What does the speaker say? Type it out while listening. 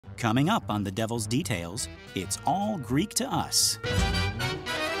Coming up on The Devil's Details, it's all Greek to us.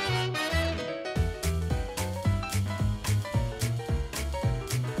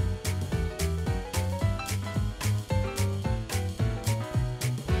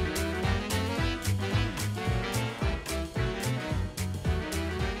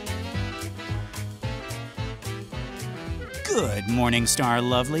 Good morning, Star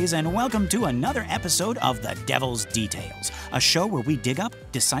Lovelies, and welcome to another episode of The Devil's Details, a show where we dig up,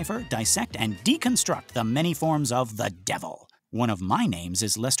 decipher, dissect, and deconstruct the many forms of the devil. One of my names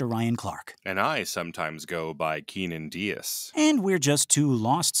is Lester Ryan Clark. And I sometimes go by Keenan Diaz. And we're just two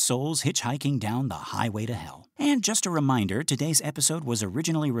lost souls hitchhiking down the highway to hell. And just a reminder, today's episode was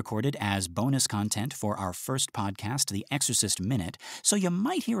originally recorded as bonus content for our first podcast, The Exorcist Minute, so you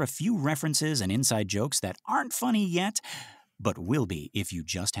might hear a few references and inside jokes that aren't funny yet, but will be if you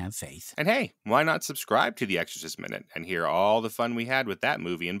just have faith. And hey, why not subscribe to The Exorcist Minute and hear all the fun we had with that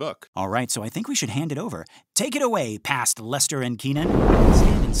movie and book? All right, so I think we should hand it over. Take it away, past Lester and Keenan.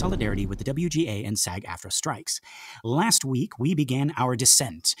 Stand in solidarity with the WGA and SAG-AFTRA strikes. Last week, we began our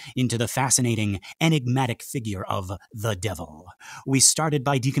descent into the fascinating, enigmatic figure of the devil. We started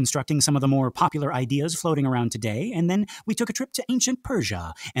by deconstructing some of the more popular ideas floating around today, and then we took a trip to ancient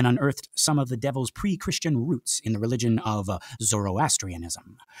Persia and unearthed some of the devil's pre-Christian roots in the religion of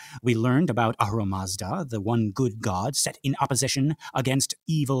Zoroastrianism. We learned about Ahura Mazda, the one good god set in opposition against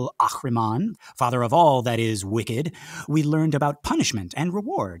evil Ahriman, father of all that is wicked. We learned about punishment and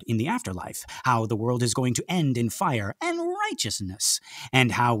reward in the afterlife, how the world is going to end in fire and righteousness,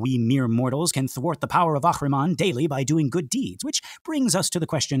 and how we mere mortals can thwart the power of Ahriman daily by doing good deeds, which brings us to the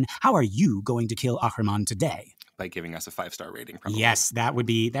question, how are you going to kill Ahriman today? By giving us a 5-star rating, probably. Yes, that'd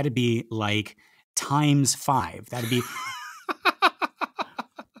be like times 5. That'd be...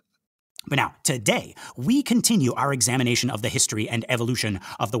 But now, today, we continue our examination of the history and evolution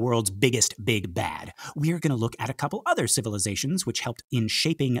of the world's biggest big bad. We're going to look at a couple other civilizations which helped in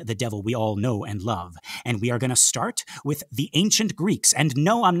shaping the devil we all know and love. And we are going to start with the ancient Greeks. And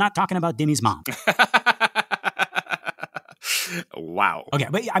no, I'm not talking about Demi's mom. Wow. Okay,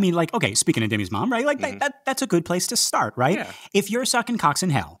 but I mean, like, okay, speaking of Demi's mom, right? Like, that's a good place to start, right? Yeah. If you're sucking cocks in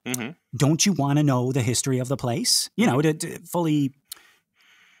hell, don't you want to know the history of the place? You know, to fully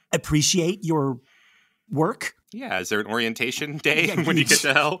appreciate your work? Yeah, is there an orientation day when you get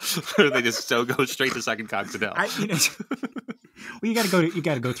to hell, or they just so go straight to sucking cocks in hell? Well, you got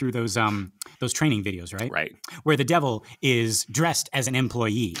to go through those training videos, right? Right. Where the devil is dressed as an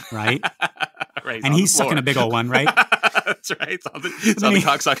employee, right? Right. And he's sucking a big old one, right? That's right. It's on the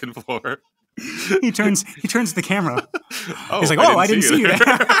cocksucking floor. He turns the camera. Oh, he's like, I didn't see you there.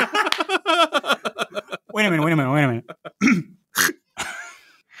 Wait a minute.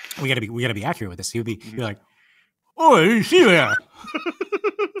 We gotta be accurate with this. He'll be like, I didn't see you there.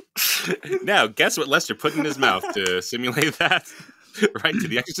 Now, guess what Lester put in his mouth to simulate that? Right, to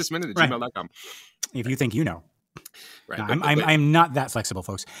theexorcistminute@gmail.com. If you think you know. Right. No, I'm not that flexible,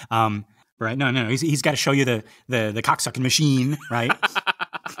 folks. Right? No. He's got to show you the cocksucking machine, right?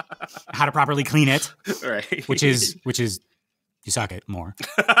 How to properly clean it. Right. Which is you suck it more.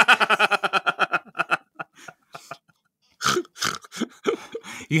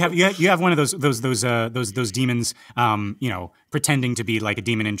 You have one of those demons, pretending to be like a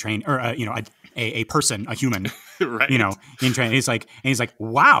demon in train, or a person, a human, right? In train. He's like,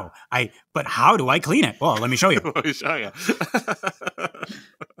 wow, but how do I clean it? Well, let me show you. Let me show you.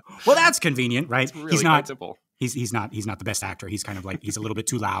 Well, that's convenient, right? It's really quite simple. He's not the best actor. He's kind of like, he's a little bit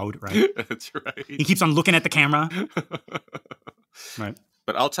too loud, right? That's right. He keeps on looking at the camera. Right.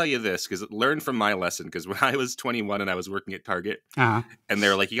 But I'll tell you this, because learn from my lesson, because when I was 21 and I was working at Target, and they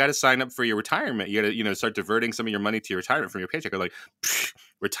were like, you got to sign up for your retirement. You got to, start diverting some of your money to your retirement from your paycheck. I'm like,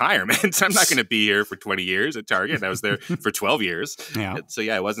 retirement? I'm not going to be here for 20 years at Target. And I was there for 12 years. Yeah. So,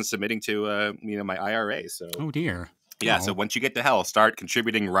 I wasn't submitting to, my IRA. So. Oh, dear. Yeah, so once you get to hell, start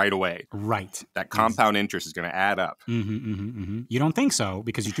contributing right away. Right. That compound interest is going to add up. You don't think so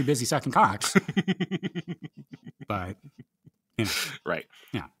because you're too busy sucking cocks. But, Right.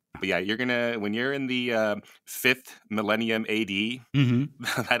 Yeah. But yeah, you're going to, when you're in the 5th millennium AD,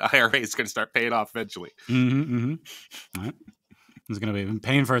 that IRA is going to start paying off eventually. All right. It's going to be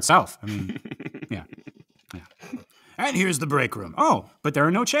paying for itself. I mean, yeah. And here's the break room. Oh, but there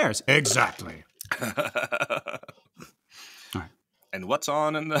are no chairs. Exactly. All right. And what's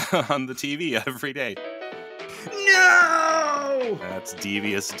on the TV every day? No! That's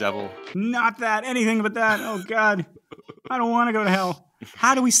devious devil. Not that. Anything but that. Oh, God. I don't want to go to hell.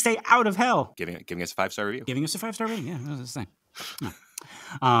 How do we stay out of hell? Giving us a 5-star review. Giving us a 5-star rating. Yeah, that's the thing. Yeah.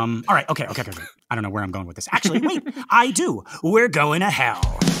 All right. Okay. I don't know where I'm going with this. Actually, wait. I do. We're going to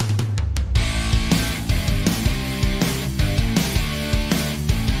hell.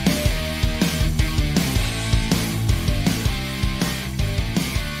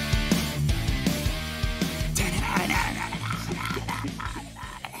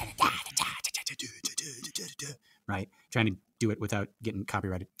 right? Trying to do it without getting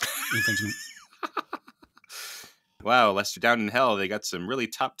copyrighted infringement. Wow, Lester, down in hell, they got some really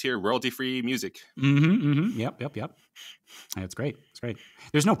top-tier royalty-free music. Yep. That's great. It's great.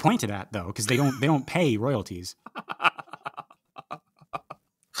 There's no point to that though, because they don't pay royalties.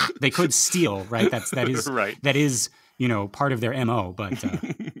 They could steal, right? That is right. That is, part of their MO, but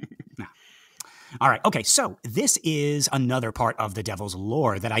nah. All right. Okay. So this is another part of the devil's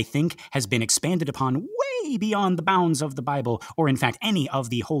lore that I think has been expanded upon way beyond the bounds of the Bible, or in fact, any of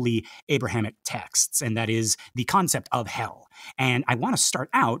the holy Abrahamic texts. And that is the concept of hell. And I want to start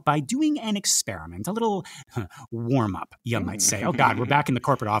out by doing an experiment, a little warm up, you might say. Oh God, we're back in the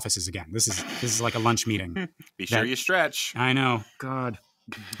corporate offices again. This is like a lunch meeting. Be sure you stretch. I know. God.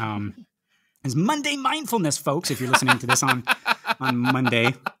 It's Monday mindfulness, folks, if you're listening to this on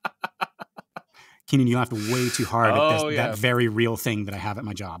Monday. Keenan, you laughed way too hard at that very real thing that I have at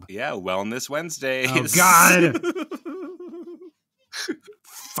my job. Yeah, Wellness Wednesdays. Oh, God.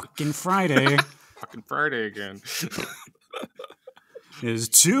 Fucking Friday. Fucking Friday again. Is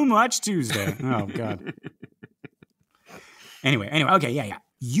too much Tuesday. Oh, God. Anyway, okay, yeah.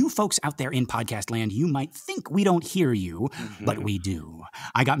 You folks out there in podcast land, you might think we don't hear you, but we do.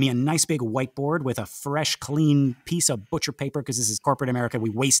 I got me a nice big whiteboard with a fresh, clean piece of butcher paper, because this is corporate America.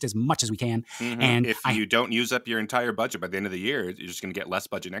 We waste as much as we can. And if you don't use up your entire budget by the end of the year, you're just going to get less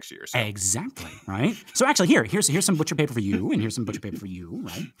budget next year. So. Exactly, right? So actually, here's some butcher paper for you, and here's some butcher paper for you,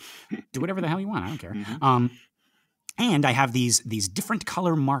 right? Do whatever the hell you want. I don't care. And I have these different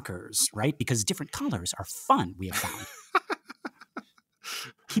color markers, right? Because different colors are fun, we have found.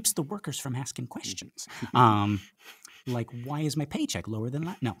 Keeps the workers from asking questions. Like, why is my paycheck lower than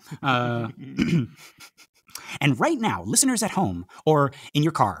that? No. And right now, listeners at home, or in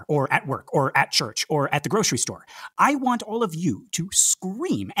your car, or at work, or at church, or at the grocery store, I want all of you to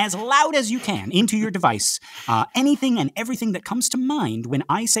scream as loud as you can into your device anything and everything that comes to mind when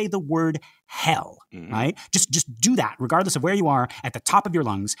I say the word hell, right? Just do that, regardless of where you are, at the top of your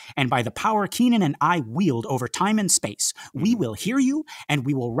lungs, and by the power Keenan and I wield over time and space, we will hear you, and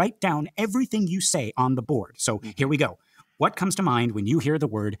we will write down everything you say on the board. So here we go. What comes to mind when you hear the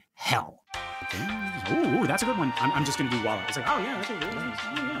word hell? Okay. Ooh, that's a good one. I'm just going to do Walla. It's like, oh, yeah, that's a good one.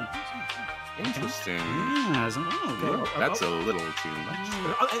 Oh, yeah. Interesting. Yeah, that's a little too much.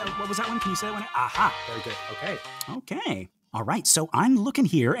 What was that one? Can you say that one? Aha. Very good. Okay. All right. So I'm looking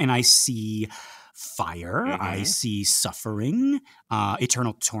here, and I see fire. I see suffering,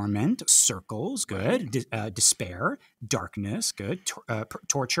 eternal torment, circles, good, despair, darkness, good,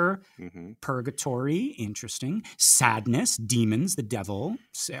 torture, purgatory, interesting, sadness, demons, the devil,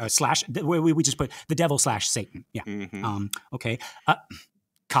 slash, we just put the devil / Satan. Yeah. Okay.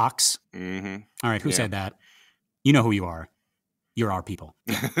 Cox. All right. Who said that? You know who you are. You're our people.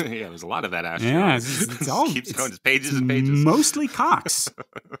 Yeah, there's a lot of that, Ash. Yeah, it's all keeps going, just pages and pages. Mostly Cox.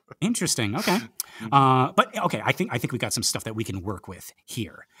 Interesting. Okay, but okay, I think we got some stuff that we can work with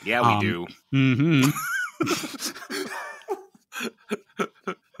here. Yeah, we do.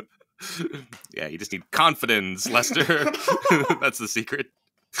 Yeah, you just need confidence, Lester. That's the secret.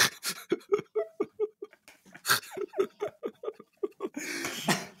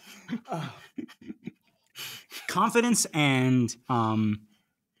 Confidence and a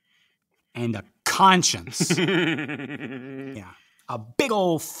conscience. Yeah. A big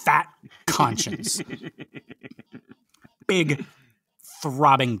old fat conscience. Big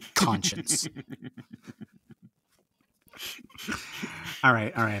throbbing conscience. All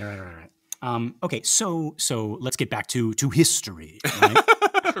right. Okay, so let's get back to history, right?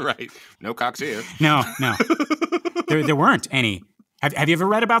 Right. No Cox here. No. There weren't any. Have you ever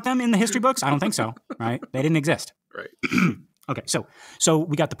read about them in the history books? I don't think so, right? They didn't exist. Right. Okay, so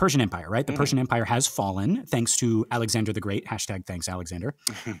we got the Persian Empire, right? The Persian Empire has fallen thanks to Alexander the Great. # thanks, Alexander.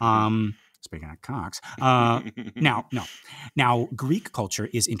 Speaking of Cox. Now, Greek culture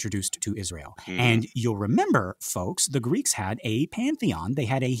is introduced to Israel. And you'll remember, folks, the Greeks had a pantheon. They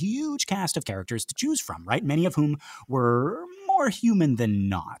had a huge cast of characters to choose from, right? Many of whom were more human than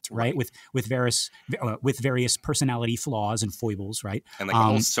not, right? With various personality flaws and foibles, right? And like a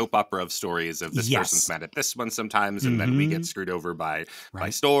whole soap opera of stories of this person's mad at this one sometimes, and then we get screwed over by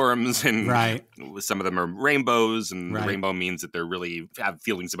storms, and some of them are rainbows, and the rainbow means that they really have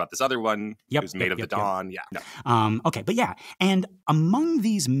feelings about this other one who's made of the dawn. Yeah. No. Okay, but yeah, and among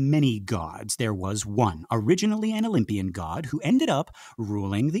these many gods, there was one, originally an Olympian god, who ended up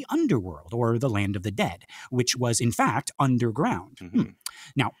ruling the underworld, or the land of the dead, which was in fact underground.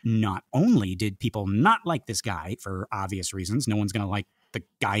 Now, not only did people not like this guy for obvious reasons, no one's going to like the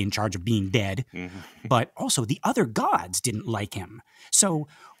guy in charge of being dead, but also the other gods didn't like him. So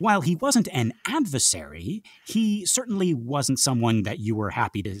while he wasn't an adversary, he certainly wasn't someone that you were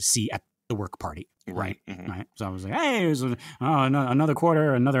happy to see at the work party. Right. Right. So I was like, hey, here's another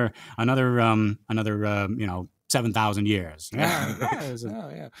quarter, another 7,000 years.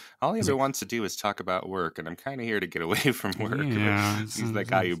 Yeah. All he ever wants to do is talk about work, and I'm kind of here to get away from work. Yeah, he's that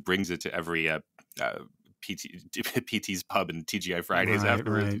guy who brings it to every PT's pub and TGI Fridays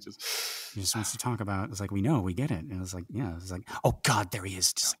afterwards. Right. He just wants to talk about. It's like, we get it. And it's like, yeah. It's like, oh God, there he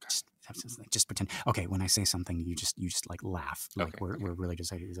is. Just pretend. Okay, when I say something, you just like laugh. Like we're really just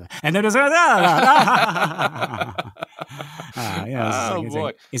like, and then just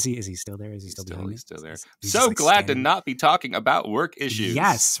boy. Is he still there? Is he still behind me? He's still there. He's so like glad to not be talking about work issues.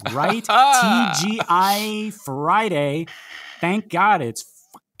 Yes, right. TGI Friday. Thank God it's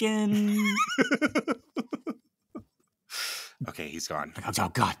fucking. Okay, he's gone. Oh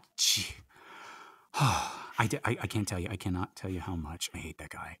God, gee. I can't tell you. I cannot tell you how much I hate that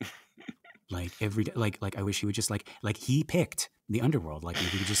guy. Like every day, like I wish he would just like he picked the underworld. Like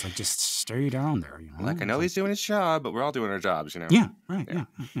he would just stay down there. Like I know he's doing his job, but we're all doing our jobs. Yeah, right. Yeah.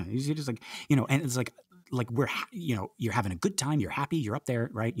 He's just like and it's like we're you're having a good time. You're happy. You're up there,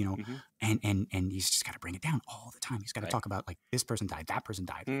 right? And he's just got to bring it down all the time. He's got to talk about like this person died, that person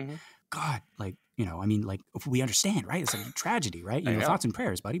died. God, like I mean, like if we understand, right? It's like a tragedy, right? Thoughts and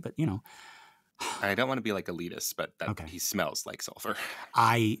prayers, buddy. But I don't want to be like elitist, but he smells like sulfur.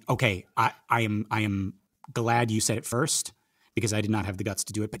 I am glad you said it first because I did not have the guts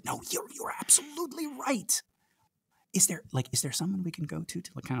to do it. But no, you're absolutely right. Is there someone we can go to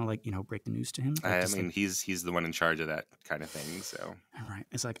like kind of like break the news to him? I mean, he's the one in charge of that kind of thing. So all right,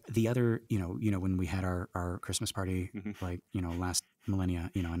 it's like the other when we had our Christmas party like last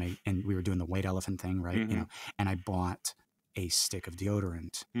millennia and we were doing the white elephant thing, right? And I bought a stick of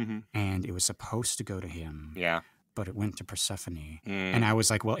deodorant and it was supposed to go to him. Yeah. But it went to Persephone. And I was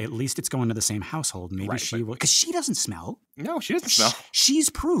like, well, at least it's going to the same household. Maybe she will. Because she doesn't smell. No, she doesn't smell. She's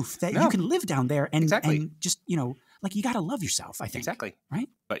proof that you can live down there and just, like you got to love yourself, I think. Exactly. Right?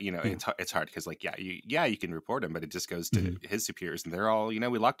 But, it's hard because like, you can report him, but it just goes to his superiors and they're all, we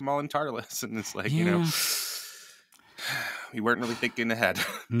locked them all in Tartarus. And it's like, we weren't really thinking ahead.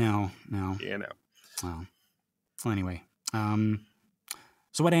 No. Well, anyway.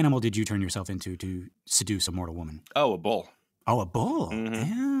 So what animal did you turn yourself into to seduce a mortal woman? Oh, a bull. Oh, a bull. Yeah. Okay.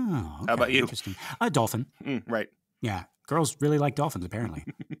 How about you? Interesting. A dolphin. Right. Yeah. Girls really like dolphins, apparently.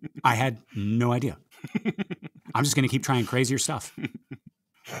 I had no idea. I'm just going to keep trying crazier stuff.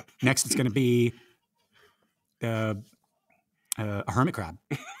 Next, it's going to be a hermit crab.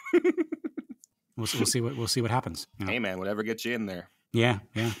 We'll see what happens. Hey, man, whatever gets you in there. Yeah.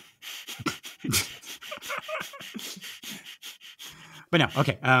 But no,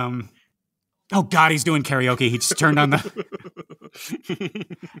 okay. Oh God, he's doing karaoke. He just turned on the,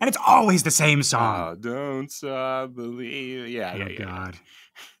 and it's always the same song. Oh, don't stop believe. Yeah. God.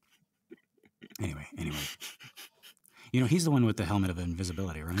 Anyway, he's the one with the helmet of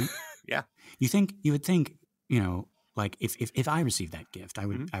invisibility, right? Yeah. You would think, like if I received that gift, I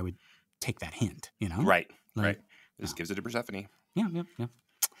would take that hint, Right. This gives it to Persephone. Yeah.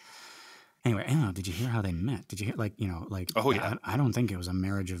 Anyway, did you hear how they met? Did you hear Oh yeah. I don't think it was a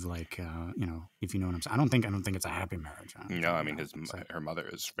marriage of like if you know what I'm saying. I don't think it's a happy marriage. No, I mean her mother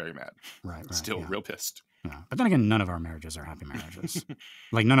is very mad. Right. Still real pissed. Yeah, but then again, none of our marriages are happy marriages.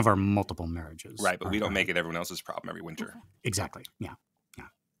 Like none of our multiple marriages. Right, but we don't make it everyone else's problem every winter. Exactly. Yeah.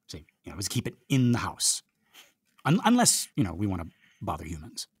 See, let's keep it in the house, unless we want to bother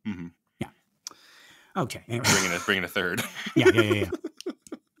humans. Yeah. Okay. Anyway. Bringing a third. Yeah.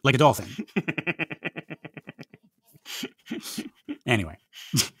 Like a dolphin. Anyway.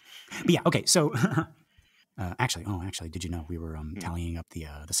 But yeah, okay, so actually, did you know we were tallying up the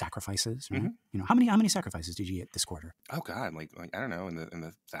sacrifices, right? How many sacrifices did you get this quarter? Oh God, like I don't know, in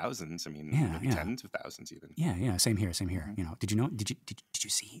the thousands. I mean, maybe tens of thousands even. Yeah, same here. Did you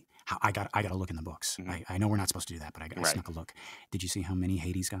see how I got to look in the books. I know we're not supposed to do that, but I snuck a look. Did you see how many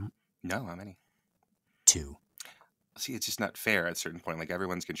Hades got? No, how many? 2. See, it's just not fair at a certain point. Like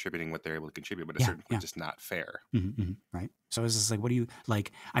everyone's contributing what they're able to contribute, but at a certain point, it's just not fair. Right. So it's just like, what do you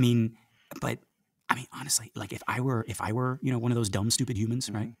like? But honestly, like if I were, one of those dumb, stupid humans,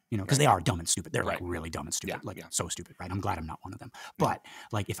 right? Because they are dumb and stupid. They're like really dumb and stupid, so stupid, right? I'm glad I'm not one of them. But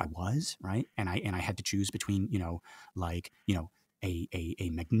like if I was, right, and I had to choose between, a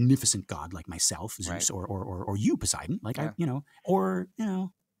magnificent god like myself, Zeus, or you, Poseidon, like or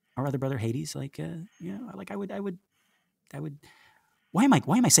our other brother Hades, like like I would. Why am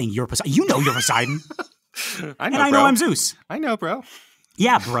I saying you're Poseidon? You know you're Poseidon. I know, and I know I'm Zeus. I know, bro.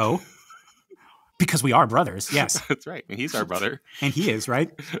 Yeah, bro. Because we are brothers, yes. That's right. And he's our brother. And he is, right?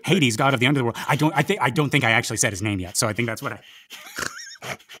 Hades, god of the underworld. I don't think I actually said his name yet, so I think that's what I...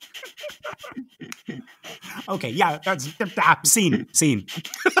 Okay, yeah, that's... Scene.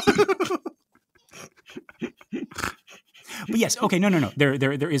 But yes, okay, no.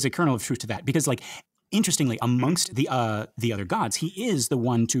 There is a kernel of truth to that. Because, like, interestingly, amongst the other gods, he is the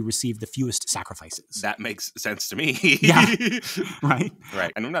one to receive the fewest sacrifices. That makes sense to me. Yeah. Right?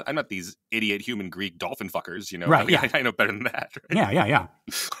 Right. And I'm not these idiot human Greek dolphin fuckers, you know. Right, yeah. I know better than that. Right? Yeah.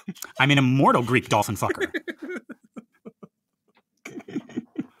 I'm an immortal Greek dolphin fucker.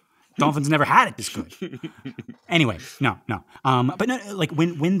 Dolphins never had it this good. Anyway, no. But no, like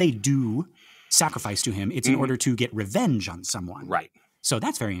when they do sacrifice to him, it's in order to get revenge on someone. Right. So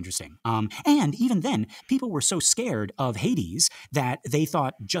that's very interesting. And even then, people were so scared of Hades that they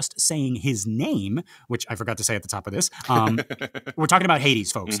thought just saying his name, which I forgot to say at the top of this, we're talking about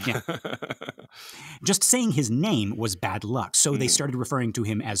Hades, folks. Yeah. Just saying his name was bad luck. So they started referring to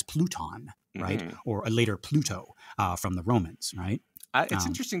him as Pluton, right? Or later Pluto from the Romans, right? It's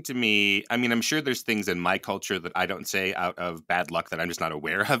interesting to me. I mean, I'm sure there's things in my culture that I don't say out of bad luck that I'm just not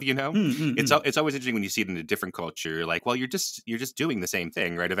aware of, you know? It's always interesting when you see it in a different culture. You're like, well, you're just doing the same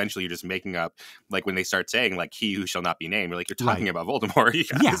thing, right? Eventually you're just making up, like when they start saying like he who shall not be named, you're like, you're talking about Voldemort, you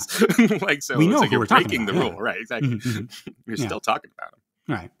guys. Yeah. Like, so we know it's like who you're we're talking breaking about. the rule, right? Exactly. You're still talking about him.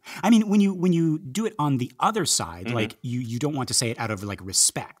 Right. I mean, when you do it on the other side, like you don't want to say it out of like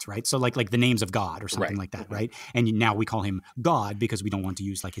respect, right? So like the names of God or something like that, right? And now we call him God because we don't want to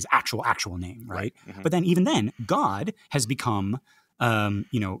use like his actual name, right? But then even then, God has become kind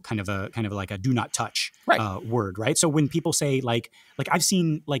of like a do not touch word, right? So when people say like I've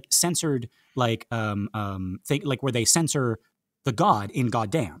seen like censored like thing like where they censor the God in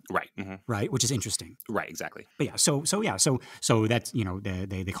goddamn, right, which is interesting, right? Exactly. But yeah, so that's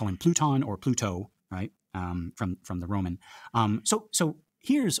they call him Pluton or Pluto, right? From the Roman. So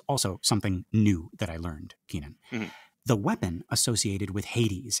here's also something new that I learned, Keenan. The weapon associated with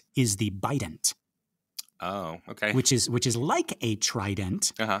Hades is the Bident. Oh, okay. Which is like a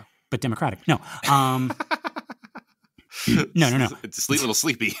trident, but democratic. No. No. It's a little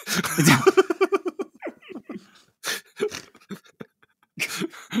sleepy.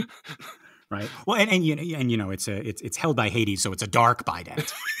 Right. Well, and it's held by Hades, so it's a dark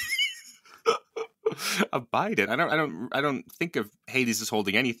Bident. A Bident. I don't think of Hades as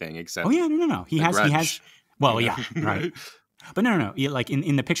holding anything except. Oh yeah, no. He has. Well, yeah, right. But no. Like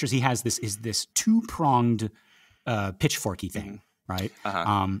in the pictures, he has this 2-pronged pitchforky thing. Right.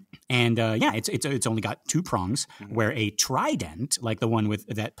 It's only got 2 prongs, where a trident, like the one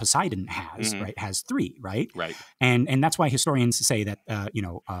that Poseidon has, right, has 3, right? Right. And that's why historians say that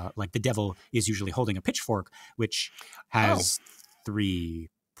like the devil is usually holding a pitchfork, which has 3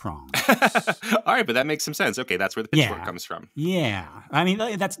 prongs. All right, but that makes some sense. Okay, that's where the pitchfork comes from. Yeah, I mean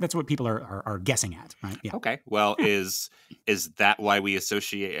that's what people are guessing at, right? Yeah. Okay. Well, is that why we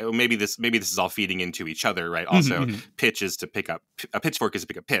associate? Oh, maybe this is all feeding into each other, right? Also, pitch is to pick up a pitchfork is to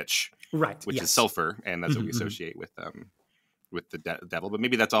pick up pitch, right? Which is sulfur, and that's what we associate with the devil. But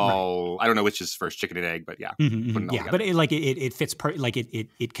maybe that's all. Right. I don't know which is first, chicken and egg, but yeah, but it fits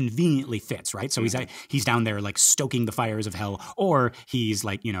it conveniently fits, right? So he's down there like stoking the fires of hell, or he's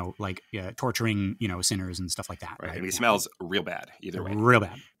like torturing sinners and stuff like that, right? And he smells real bad either way, real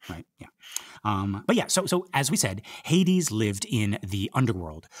bad, right? Yeah. But yeah, so as we said, Hades lived in the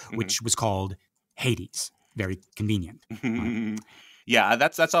underworld, which was called Hades. Very convenient. Right? Yeah,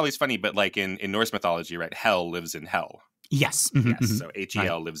 that's always funny. But like in Norse mythology, right? Hell lives in hell. Yes. Yes. So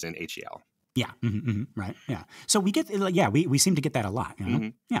HEL lives in HEL. Yeah. Right. Yeah. So we get, we seem to get that a lot. You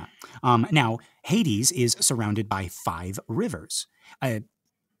know? Yeah. Now, Hades is surrounded by 5 rivers.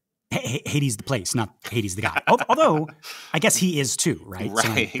 Hades the place, not Hades the guy. Although, I guess he is too, right?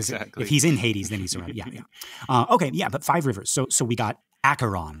 Right. So, exactly. If he's in Hades, then he's surrounded. Yeah. Okay. Yeah. But 5 rivers. So we got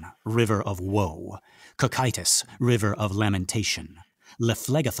Acheron, river of woe. Cocytus, river of lamentation.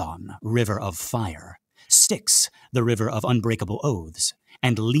 Lephlegathon, river of fire. Styx, the river of unbreakable oaths,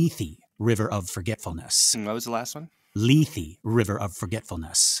 and Lethe, river of forgetfulness. And what was the last one? Lethe, river of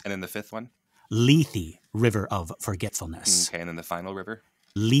forgetfulness. And then the 5th one? Lethe, river of forgetfulness. Okay, and then the final river?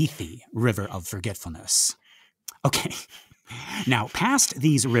 Lethe, river of forgetfulness. Okay. Now, past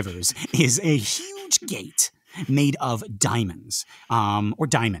these rivers is a huge gate made of diamonds, or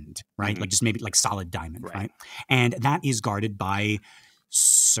diamond, right? Like just maybe like solid diamond, right? And that is guarded by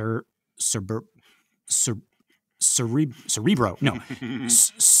Cerberus,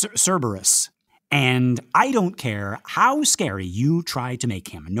 And I don't care how scary you try to make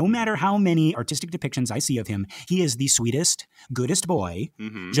him. No matter how many artistic depictions I see of him, he is the sweetest, goodest boy,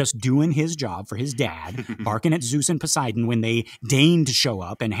 just doing his job for his dad, barking at Zeus and Poseidon when they deign to show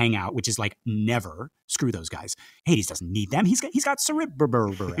up and hang out, which is like never. Screw those guys. Hades doesn't need them. He's got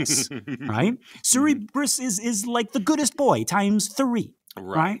Cerberus, right? Cerberus is like the goodest boy times 3.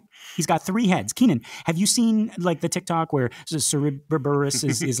 Right. He's got 3 heads. Keenan, have you seen like the TikTok where Cerberus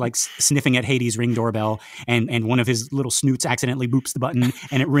is like sniffing at Hades' ring doorbell and one of his little snoots accidentally boops the button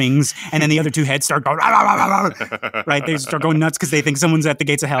and it rings and then the other 2 heads start going, right? They start going nuts because they think someone's at the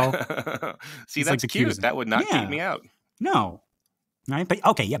gates of hell. See, that's like cute. That would not keep me out. No. Right. But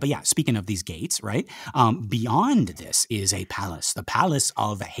okay. Yeah. Speaking of these gates, right? Beyond this is a palace, the palace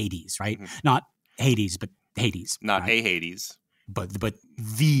of Hades, right? Not Hades, but Hades. Not a Hades. But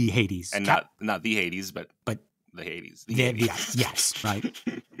the Hades. And not the Hades, but the Hades. Yes, right.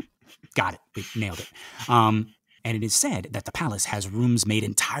 Got it. We nailed it. And it is said that the palace has rooms made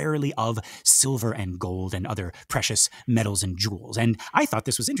entirely of silver and gold and other precious metals and jewels. And I thought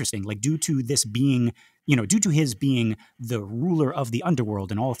this was interesting, like due to his being the ruler of the underworld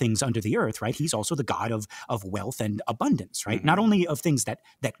and all things under the earth, right? He's also the god of wealth and abundance, right? Not only of things that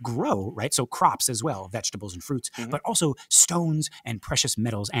grow, right? So crops as well, vegetables and fruits, but also stones and precious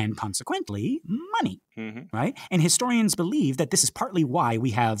metals and consequently money, right? And historians believe that this is partly why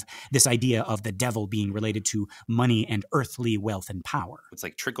we have this idea of the devil being related to money and earthly wealth and power. It's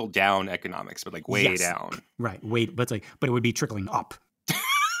like trickle down economics, but like way down. Right. But it would be trickling up.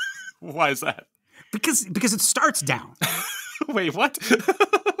 Why is that? Because it starts down. Wait, what?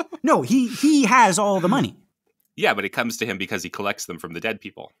 No, he has all the money. Yeah, but it comes to him because he collects them from the dead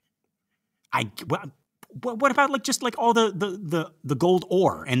people. What about like just like all the gold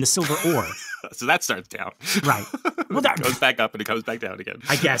ore and the silver ore? So that starts down. Right. Well, that goes back up and it goes back down again.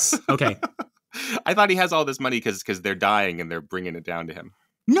 I guess. Okay. I thought he has all this money because they're dying and they're bringing it down to him.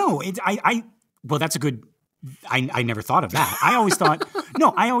 No, well, that's a good. I never thought of that. I always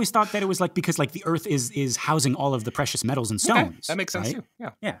thought that it was like because like the earth is housing all of the precious metals and stones. Okay, that makes sense right? too. Yeah.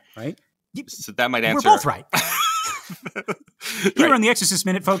 Yeah. Right. So that might answer. We're both right. Here on the Exorcist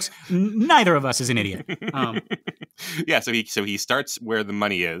Minute, folks, neither of us is an idiot. Yeah, so he starts where the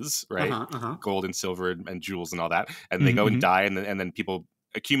money is, right? Gold and silver and jewels and all that, and they go and die, and then people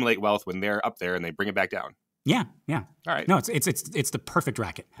accumulate wealth when they're up there, and they bring it back down. Yeah. All right. No, it's the perfect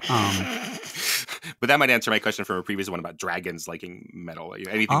racket. But that might answer my question from a previous one about dragons liking metal.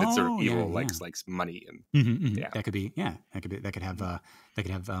 Anything that's sort of evil likes money, and that could be that could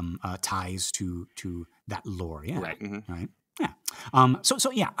have ties to that lore. Yeah. Right. Right. Yeah.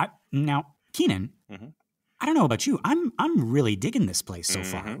 So now Keenan. I don't know about you. I'm really digging this place so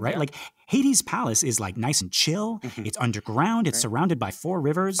far, right? Yeah. Like Hades Palace is like nice and chill. It's underground. It's surrounded by 4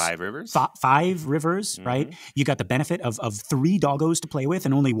 rivers. 5 rivers. 5 rivers, right? You got the benefit of 3 doggos to play with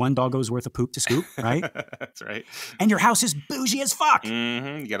and only 1 doggo's worth of poop to scoop, right? That's right. And your house is bougie as fuck.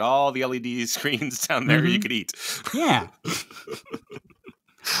 You got all the LED screens down there you could eat. Yeah.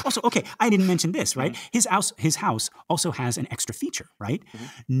 Also, okay, I didn't mention this, right? His house also has an extra feature, right?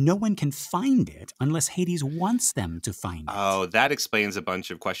 No one can find it unless Hades wants them to find it. Oh, that explains a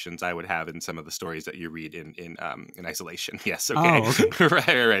bunch of questions I would have in some of the stories that you read in Isolation. Yes, okay. Oh,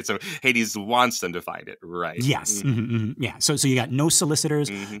 okay. right. So Hades wants them to find it, right? Yes. Yeah. So you got no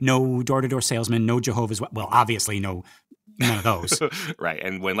solicitors, no door-to-door salesmen, no Jehovah's. Well, obviously none of those. Right.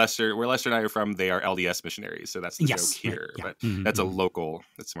 And where Lester and I are from, they are LDS missionaries. So that's the joke here. Right, yeah. But that's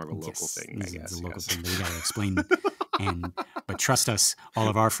more of a local thing, I guess. It's a local thing that we got to explain. But trust us, all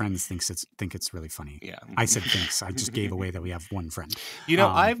of our friends think it's really funny. Yeah. I said thinks. I just gave away that we have one friend.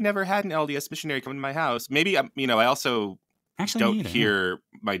 I've never had an LDS missionary come to my house. Maybe, I also don't hear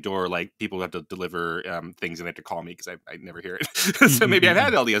my door, like people have to deliver things and they have to call me because I never hear it. So maybe I've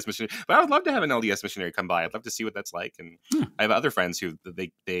had an LDS missionary, but I would love to have an LDS missionary come by. I'd love to see what that's like. And I have other friends who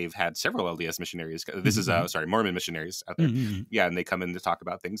they've had several LDS missionaries. This is Mormon missionaries out there. Yeah, and they come in to talk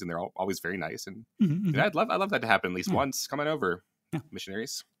about things, and they're always very nice. And I'd love that to happen at least once. Come on over,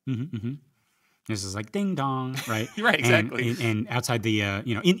 missionaries. This is like ding dong, right? Right, exactly. And outside the,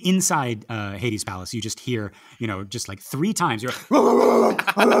 inside Hades Palace, you just hear, just like 3 times. You're like,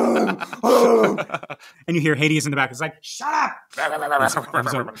 and you hear Hades in the back. It's like, shut up.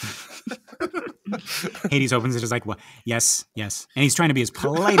 Hades opens it. It's like, well, yes. And he's trying to be as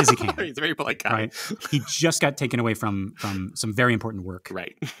polite as he can. He's a very polite guy. Right? He just got taken away from some very important work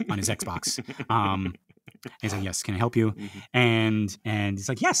on his Xbox. He's like, yes, can I help you? And he's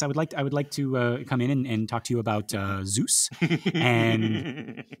like, yes, I would like to come in and talk to you about Zeus.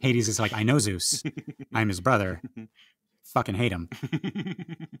 And Hades is like, I know Zeus. I'm his brother. Fucking hate him.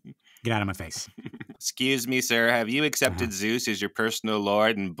 Get out of my face. Excuse me, sir. Have you accepted Zeus as your personal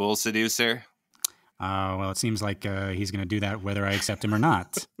lord and bull seducer? Well, it seems like he's going to do that whether I accept him or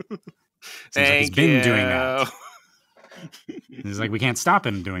not. Seems like he's Thank been you. doing that. It's like we can't stop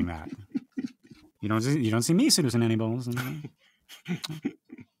him doing that. You don't see me seducing any bulls.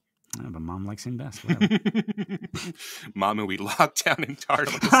 But Mom likes him best. Mom, who we locked down in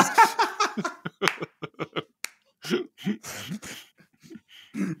Tartarus.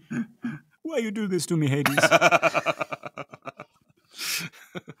 Why you do this to me, Hades?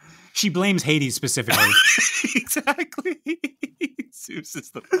 She blames Hades specifically. Exactly. Zeus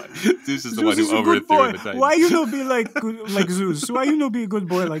is the one. Zeus is the one who overthrew the Titans. Why you not be like Zeus? Why you not be a good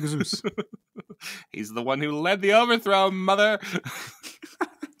boy like Zeus? He's the one who led the overthrow, mother.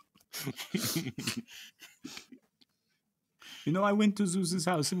 I went to Zeus's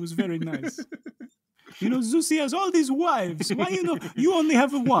house. It was very nice. Zeus, he has all these wives. Why you only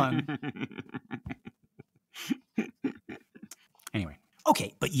have one? Anyway.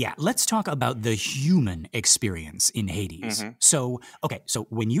 Okay, but yeah, let's talk about the human experience in Hades. So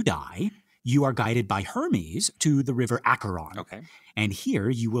when you die, you are guided by Hermes to the river Acheron. Okay. And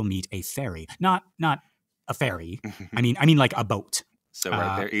here you will meet a ferry. Not a ferry. I mean like a boat. So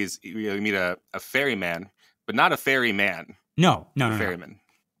right there is you meet a ferryman, but not a ferryman. No. Ferryman.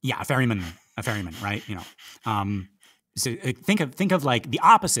 Yeah, a ferryman, right? So think of like the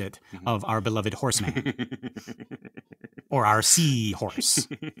opposite of our beloved horseman, or our sea horse.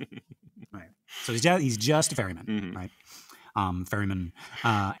 Right. So he's just a ferryman, right? Ferryman,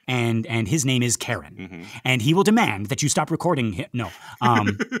 and his name is Charon, and he will demand that you stop recording him. No.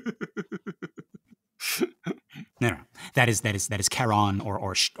 No. That is Charon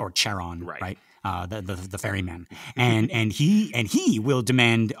or Charon, right? The ferryman, and he will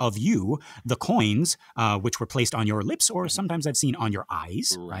demand of you the coins which were placed on your lips, or sometimes I've seen on your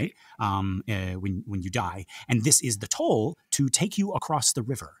eyes, right? When you die, and this is the toll to take you across the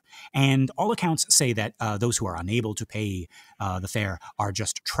river. And all accounts say that those who are unable to pay the fare are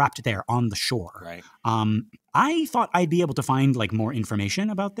just trapped there on the shore. Right. I thought I'd be able to find like more information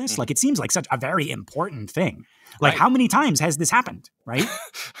about this. Like it seems like such a very important thing. Like how many times has this happened? Right?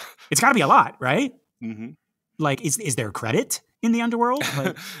 It's got to be a lot, right? Like is there credit in the underworld?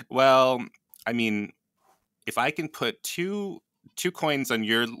 Like, well, I mean, if I can put two coins on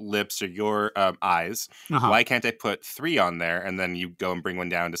your lips or your eyes, why can't I put 3 on there and then you go and bring one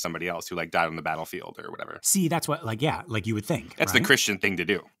down to somebody else who like died on the battlefield or whatever? See, that's what like you would think. That's the Christian thing to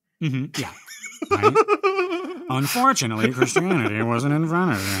do. Yeah. Right? Unfortunately, Christianity wasn't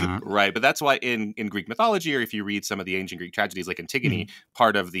invented yet. Right, but that's why in Greek mythology, or if you read some of the ancient Greek tragedies like Antigone,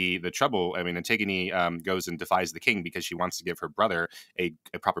 part of the trouble, I mean, Antigone goes and defies the king because she wants to give her brother a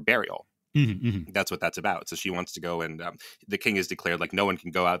proper burial. That's what that's about. So she wants to go and the king is declared like no one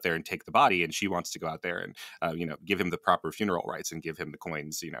can go out there and take the body, and she wants to go out there and give him the proper funeral rites and give him the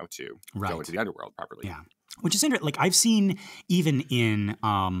coins to go into the underworld properly. Yeah. Which is interesting. Like I've seen even in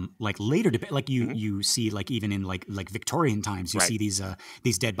like later debate, like you see like even in like Victorian times, you see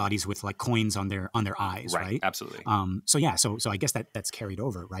these dead bodies with like coins on their eyes, right? Absolutely. So I guess that's carried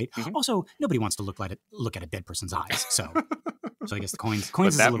over, right? Also, nobody wants to look at a dead person's eyes, so I guess the coins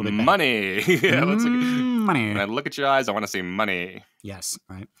is a little bit better. Money. Yeah, let's look at money. When I look at your eyes, I want to see money. Yes,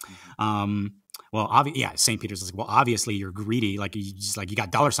 right. Well, St. Peter's is like, well, obviously you're greedy. Like you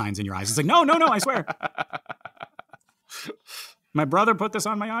got dollar signs in your eyes. It's like, no, I swear. My brother put this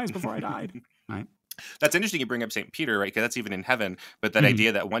on my eyes before I died. Right. That's interesting you bring up St. Peter, right? Because that's even in heaven. But that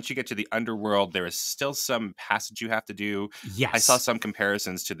idea that once you get to the underworld, there is still some passage you have to do. Yes. I saw some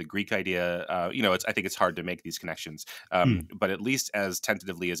comparisons to the Greek idea. I think it's hard to make these connections. But at least as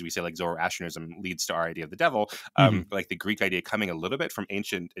tentatively as we say, like Zoroastrianism leads to our idea of the devil, like the Greek idea coming a little bit from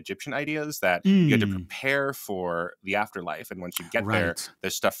ancient Egyptian ideas that you had to prepare for the afterlife. And once you get there,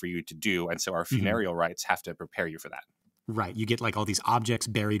 there's stuff for you to do. And so our funereal rites have to prepare you for that. Right, you get like all these objects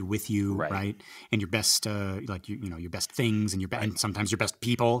buried with you, right? And your best, your best things, and and sometimes your best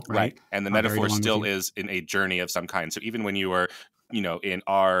people, right? And the metaphor still is in a journey of some kind. So even when you are,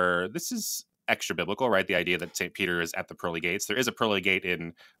 this is extra biblical, right? The idea that St. Peter is at the pearly gates. There is a pearly gate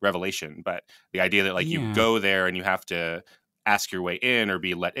in Revelation, but the idea that you go there and you have to ask your way in or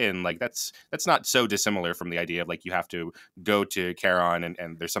be let in, like that's not so dissimilar from the idea of like you have to go to Charon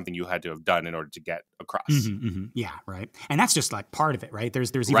and there's something you had to have done in order to get across. Yeah, right. And that's just like part of it, right?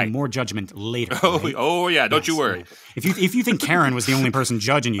 There's even more judgment later. Oh yeah, don't you worry. Yeah. If you think Charon was the only person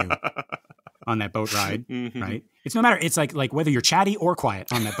judging you on that boat ride, right? It's no matter. It's like whether you're chatty or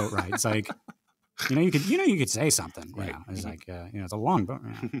quiet on that boat ride. It's like you could say something. Right. It's like it's a long boat.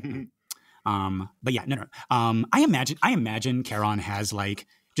 But yeah, no. I imagine Charon has like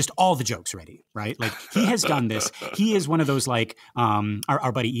just all the jokes ready, right? Like he has done this. He is one of those like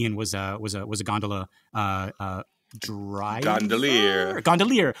our buddy Ian was a gondola driver?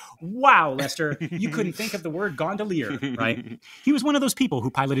 Gondolier. Wow, Lester, you couldn't think of the word gondolier, right? He was one of those people who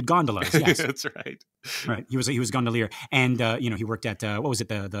piloted gondolas. Yes, that's right. Right, he was a gondolier, and he worked at what was it,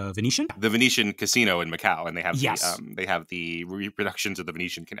 the Venetian? The Venetian Casino in Macau, and they have yes. they have the reproductions of the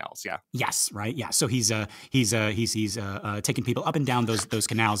Venetian canals. Yeah. Yes, right. Yeah. So he's taking people up and down those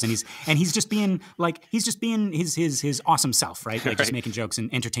canals, and he's just being his awesome self, right? Like just making jokes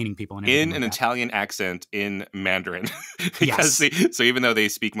and entertaining people and in like an that. Italian accent in Mandarin. Yes. So even though they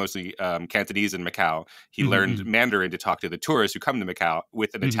speak mostly Cantonese in Macau, he learned Mandarin to talk to the tourists who come to Macau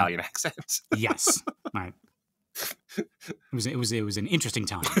with an Italian accent. Yes. Right. It was an interesting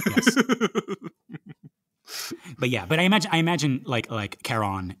time. Yes. But I imagine like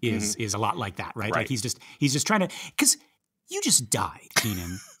Charon is a lot like that, right? Like he's just trying to, because you just died,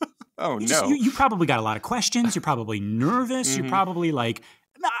 Keenan. Oh no. You probably got a lot of questions. You're probably nervous. You're probably like,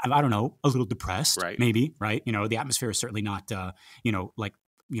 I don't know, a little depressed, maybe, right? The atmosphere is certainly not,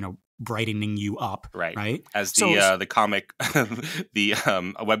 brightening you up, right? As the comic, the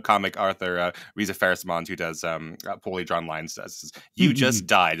webcomic author Riza Farismond, who does poorly drawn lines, says, "You just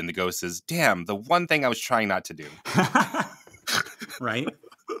died," and the ghost says, "Damn, the one thing I was trying not to do." Right.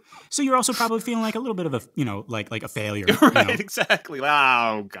 So you're also probably feeling like a little bit of a, like a failure. Right, exactly.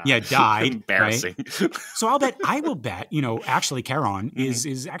 Oh, God. Yeah, died. Embarrassing. Right? So I will bet, actually Charon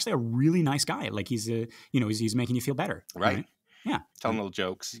is actually a really nice guy. Like he's making you feel better. Right. Yeah. Telling little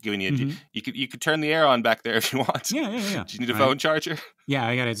jokes, giving you, you could turn the air on back there if you want. Yeah. Do you need a phone charger? Yeah,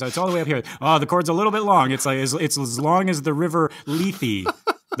 I got it. So it's all the way up here. Oh, the cord's a little bit long. It's like, it's as long as the river Lethe.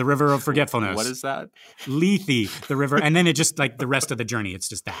 The river of forgetfulness. What is that? Lethe, the river. And then it just like the rest of the journey, it's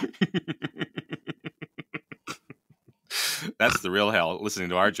just that. That's the real hell, listening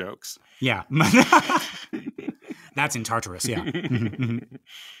to our jokes. Yeah. That's in Tartarus, yeah.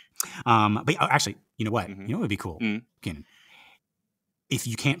 But actually, you know what? You know what would be cool? Kenan? If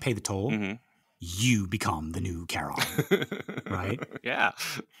you can't pay the toll, you become the new Charon. Right? Yeah.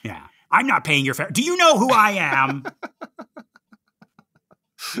 Yeah. I'm not paying your fare. Do you know who I am?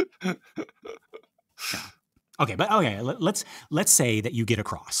 Yeah. Okay, but let's say that you get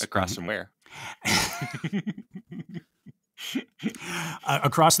across. Across from where?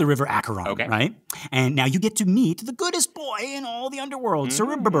 Across the river Acheron, right? And now you get to meet the goodest boy in all the underworld,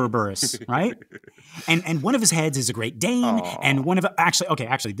 Cerberus, right? And one of his heads is a Great Dane, and one of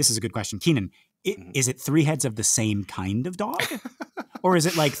actually, this is a good question, Keenan. Is it 3 heads of the same kind of dog, or is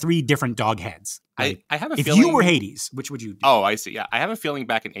it like 3 different dog heads? Like, I have a if feeling. If you were Hades, which would you do? Oh, I see. Yeah, I have a feeling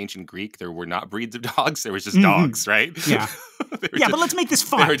back in ancient Greek there were not breeds of dogs; there was just dogs, right? Yeah. But let's make this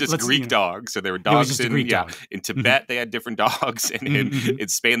fun. They were just Greek dogs, so there were dogs in Tibet. They had different dogs, and in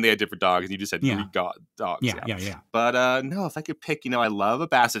Spain they had different dogs, and you just had Greek dogs. Yeah. But no, if I could pick, I love a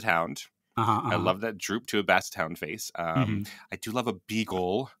basset hound. I love that droop to a basset hound face. I do love a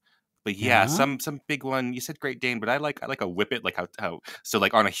beagle. But some big one. You said Great Dane, but I like a whippet, like how so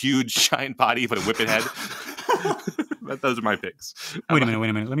like on a huge giant body, but a whippet head. Those are my picks. Wait a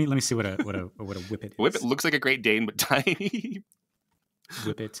minute. Let me see what a whippet is. A whippet looks like a Great Dane, but tiny.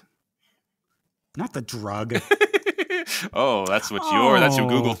 Whippet, not the drug. Oh, that's what that's who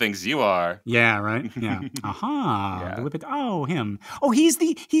Google thinks you are. Yeah, right. Yeah. Yeah. The whippet. Oh, him. Oh, he's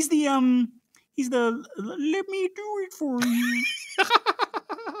the let me do it for you.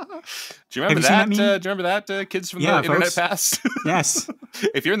 Do you remember that? Do you remember that, kids from the internet past? Yes.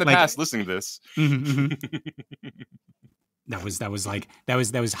 If you're in the past listening to this, that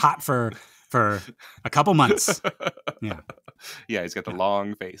was hot for a couple months. Yeah. Yeah, he's got the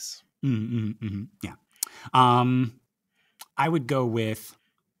long face. Yeah. I would go with.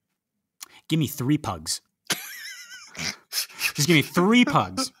 Give me 3 pugs. Just give me 3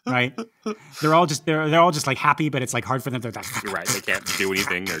 pugs, right? They're all just like happy, but it's like hard for them to. You're right. They can't do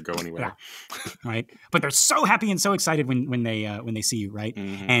anything or go anywhere, right? But they're so happy and so excited when they see you, right?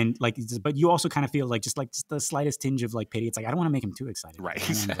 And like, but you also kind of feel like just the slightest tinge of like pity. It's like I don't want to make him too excited, right?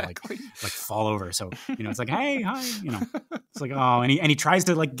 Exactly. Like fall over. So it's like, hey, hi, It's like and he tries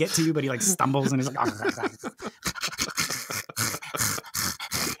to like get to you, but he like stumbles and he's like.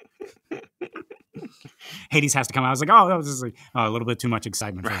 Hades has to come out. I was like, that was just like a little bit too much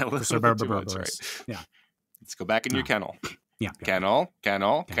excitement for Cerberus. Right. Yeah. Let's go back in your kennel. Yeah. Kennel.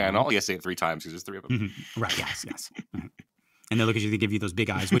 You say it 3 times because there's 3 of them. Right. Yes. Right. And they look at you, they give you those big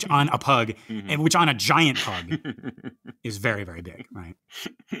eyes, which on a pug, and which on a giant pug is very, very big, right?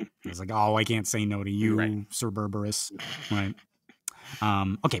 It's like, I can't say no to you, Cerberus, right?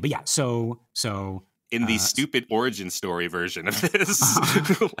 Okay, but yeah, so in the stupid origin story version of this,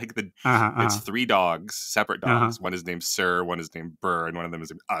 like it's 3 dogs, separate dogs. One is named Sir, one is named Burr, and one of them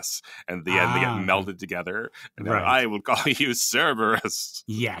is named Us. And at the end, they get melded together. And I will call you Cerberus.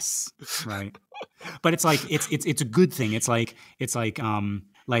 Yes, right. But it's like it's a good thing. It's like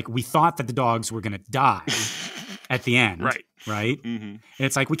we thought that the dogs were gonna die at the end, right? Mm-hmm.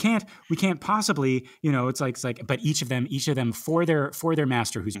 It's like we can't possibly, it's like, but each of them for their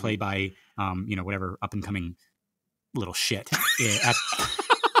master, who's played by whatever up and coming little shit.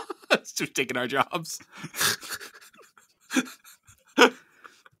 It's just taking our jobs.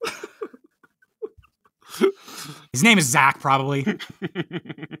 His name is Zach, probably.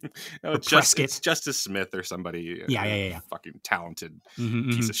 No, it's Justice Smith or somebody. Yeah. Fucking talented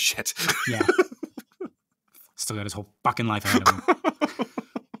piece of shit. Yeah. Still got his whole fucking life ahead of him.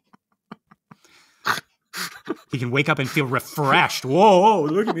 He can wake up and feel refreshed. Whoa,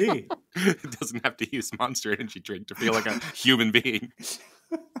 look at me. He doesn't have to use Monster Energy drink to feel like a human being.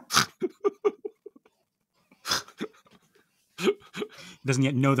 Doesn't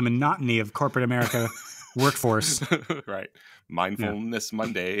yet know the monotony of corporate America workforce. Right. Mindfulness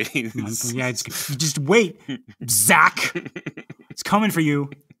Monday. Yeah, you just wait, Zach. It's coming for you.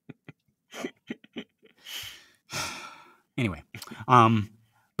 Anyway,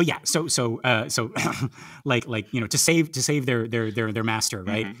 but yeah, so like to save their master,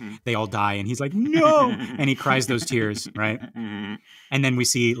 right? Mm-hmm. They all die, and he's like, no, and he cries those tears, right? Mm-hmm. And then we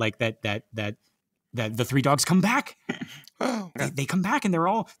see like that the 3 dogs come back. They come back, and they're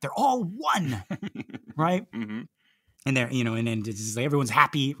all one, right? Mm-hmm. And they're and then it's like everyone's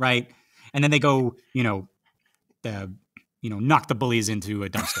happy, right? And then they go knock the bullies into a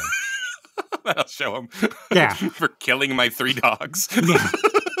dumpster. I'll show them. Yeah. For killing my 3 dogs. Yeah.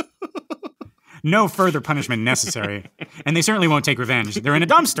 No further punishment necessary. And they certainly won't take revenge. They're in a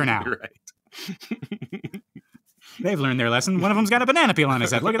dumpster now. Right. They've learned their lesson. One of them's got a banana peel on his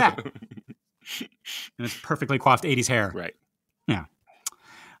head. Look at that. And it's perfectly coiffed 80s hair. Right. Yeah.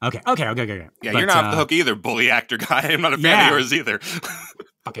 Okay. Yeah, but, you're not off the hook either, bully actor guy. I'm not a fan of yours either.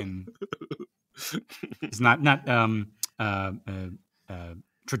 Fucking. It's not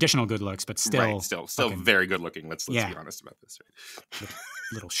traditional good looks, but still, right, still fucking, very good looking. Let's be honest about this. Right?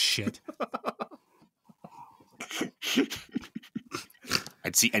 Little shit.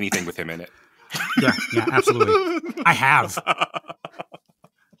 I'd see anything with him in it. Yeah, absolutely. I have.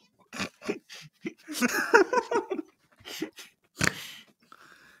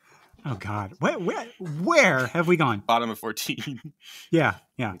 Oh God, where have we gone? Bottom of 14. Yeah.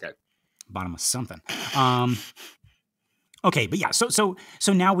 Okay. Bottom of something. Okay, but yeah, so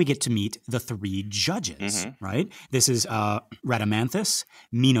now we get to meet the 3 judges, right? This is Rhadamanthus,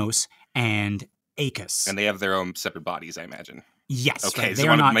 Minos, and Acus. And they have their own separate bodies, I imagine. Yes, okay. Right. They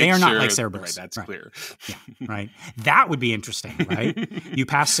are not like Cerberus. Right, that's clear. Yeah, right. That would be interesting, right? You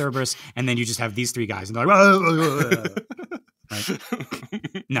pass Cerberus, and then you just have these 3 guys, and they're like, right?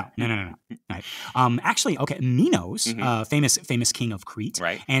 No. Right. Actually, okay. Minos, famous king of Crete,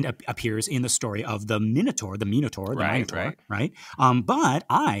 right, and appears in the story of the Minotaur, right. But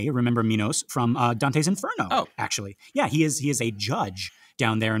I remember Minos from Dante's Inferno. Oh, actually, yeah, he is a judge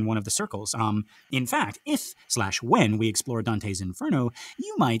down there in one of the circles. In fact, when we explore Dante's Inferno,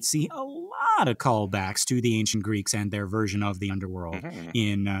 you might see a lot of callbacks to the ancient Greeks and their version of the underworld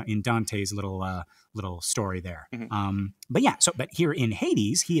in Dante's little story there. But here in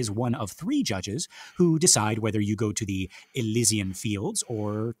Hades, he is one of 3 judges who decide whether you go to the Elysian Fields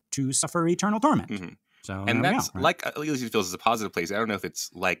or to suffer eternal torment. Mm-hmm. So, and that's like Elysian Fields is a positive place. I don't know if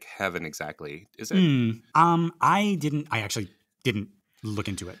it's like heaven exactly. Is it? I actually didn't look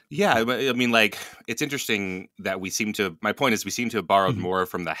into it. Yeah, I mean, like, it's interesting that my point is we seem to have borrowed more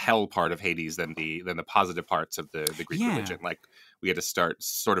from the hell part of Hades than the positive parts of the Greek religion. Like, we had to start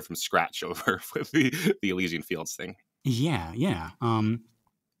sort of from scratch over with the Elysian Fields thing. Yeah.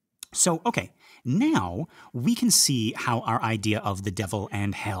 So, okay, now we can see how our idea of the devil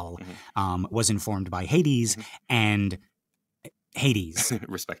and hell was informed by Hades and Hades.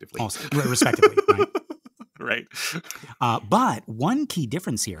 Respectively. Also, respectively, right? Right. But one key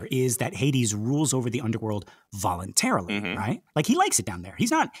difference here is that Hades rules over the underworld voluntarily, right? Like, he likes it down there.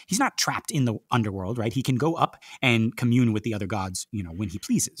 He's not trapped in the underworld, right? He can go up and commune with the other gods, when he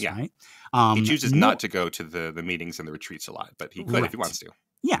pleases, right? He chooses not to go to the meetings and the retreats a lot, but he could if he wants to.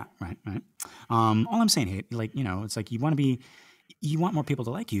 Yeah, right. All I'm saying, like, it's like you want more people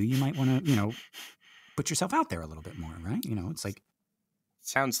to like you. You might want to, put yourself out there a little bit more, right? It's like.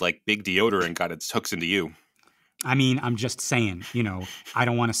 Sounds like big deodorant got its hooks into you. I mean, I'm just saying, I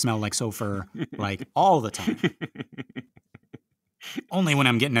don't want to smell like sulfur like all the time. Only when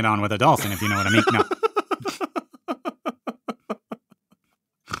I'm getting it on with a dolphin, if you know what I mean. No.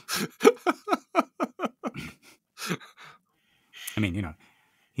 I mean, you know,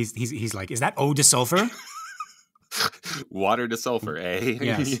 he's like, is that Eu de Sulfur? Water to sulfur, eh?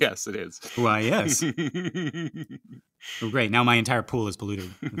 Yes. Yes, it is. Why, yes. Oh, great. Now my entire pool is polluted.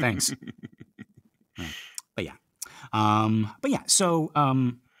 Thanks. But yeah. So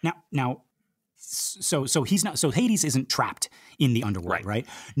now. So he's not. So Hades isn't trapped in the underworld, right?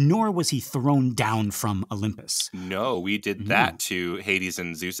 Nor was he thrown down from Olympus. No, we did that to Hades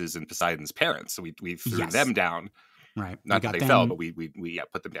and Zeus's and Poseidon's parents. So we threw them down. Right. Not that they fell, but we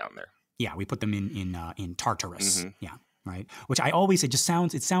put them down there. Yeah, we put them in Tartarus. Yeah, right. Which it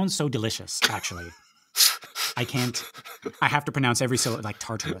sounds so delicious, actually. I have to pronounce every syllable, like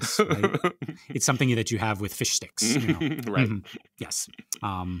Tartarus, right? It's something that you have with fish sticks, you know. Right. Yes.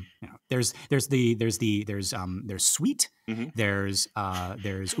 You know, there's sweet, there's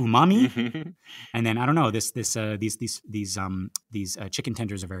umami, and then I don't know, these chicken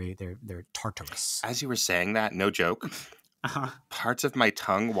tenders are they're Tartarus. As you were saying that, no joke, parts of my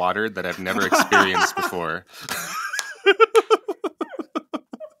tongue watered that I've never experienced before.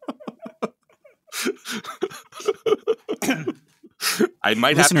 I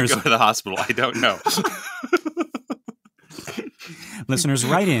might have to go to the hospital. I don't know. Listeners,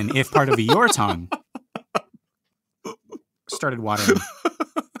 write in if part of your tongue started watering.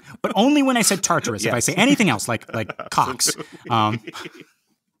 But only when I said Tartarus. Yes. If I say anything else, like Cox. No,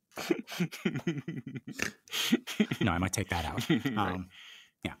 I might take that out.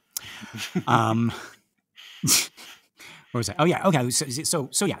 Yeah. What was that? Oh yeah, okay. So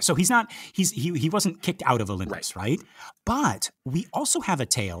he wasn't kicked out of Olympus, right? But we also have a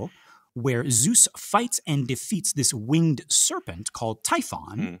tale where Zeus fights and defeats this winged serpent called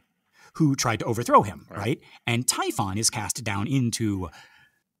Typhon, who tried to overthrow him, right? And Typhon is cast down into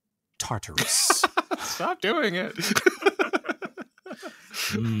Tartarus. Stop doing it.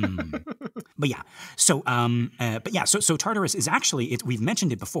 But yeah, so Tartarus is actually, we've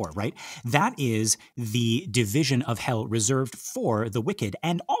mentioned it before, right? That is the division of hell reserved for the wicked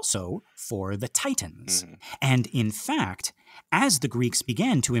and also for the Titans. And in fact, as the Greeks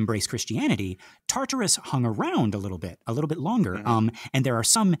began to embrace Christianity, Tartarus hung around a little bit longer. And there are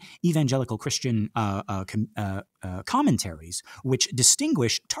some evangelical Christian commentaries which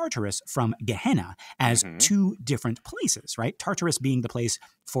distinguish Tartarus from Gehenna as two different places, right? Tartarus being the place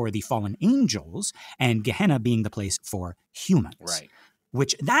for the fallen angels and Gehenna being the place for humans. Right.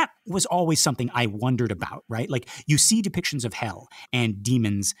 Which that was always something I wondered about, right? Like you see depictions of hell and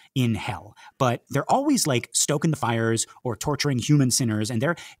demons in hell, but they're always like stoking the fires or torturing human sinners, and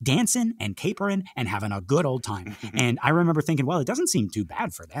they're dancing and capering and having a good old time. And I remember thinking, well, it doesn't seem too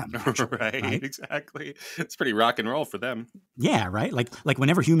bad for them. Actually, right? Exactly. It's pretty rock and roll for them. Yeah, right? Like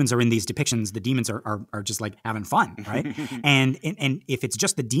whenever humans are in these depictions, the demons are just like having fun, right? and if it's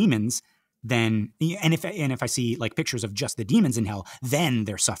just the demons, then if I see like pictures of just the demons in hell, then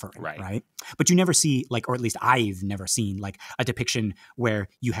they're suffering, right? But you never see like, or at least I've never seen like a depiction where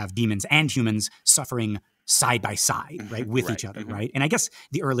you have demons and humans suffering side by side, right, with each other, right? And I guess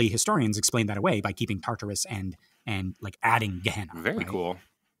the early historians explained that away by keeping Tartarus and like adding Gehenna. Very cool.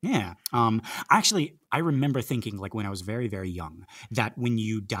 Yeah. Actually, I remember thinking like when I was very, very young that when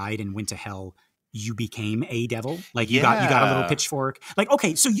you died and went to hell, you became a devil, like you got a little pitchfork. Like,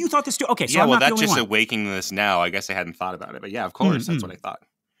 okay, so you thought this too. Okay, so yeah, I'm well, not the that's only just one. awakening this now. I guess I hadn't thought about it, but yeah, of course, that's what I thought.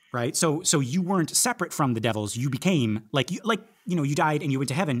 Right. So you weren't separate from the devils. You became you died and you went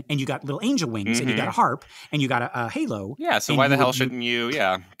to heaven and you got little angel wings and you got a harp and you got a halo. Yeah. So why the hell shouldn't you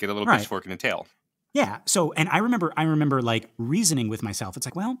get a little pitchfork and a tail? Yeah. So and I remember like reasoning with myself. It's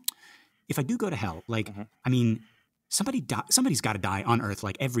like, well, if I do go to hell, like I mean. Somebody's got to die on Earth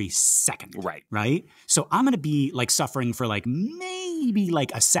like every second, right? So I'm going to be like suffering for like maybe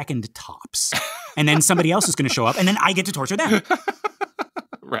like a second tops, and then somebody else is going to show up, and then I get to torture them.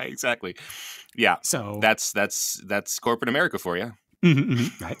 Right, exactly. Yeah. So that's corporate America for you.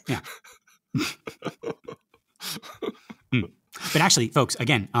 Right. Yeah. But actually, folks,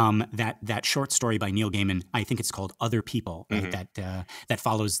 again, that short story by Neil Gaiman, I think it's called Other People, right? That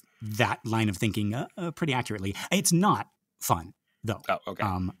follows that line of thinking pretty accurately. It's not fun, though. Oh, okay.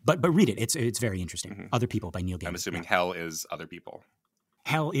 But read it. It's very interesting. Other People by Neil Gaiman. I'm assuming hell is other people.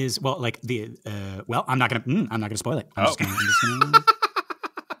 Hell is, well, like the I'm not gonna spoil it. I'm just gonna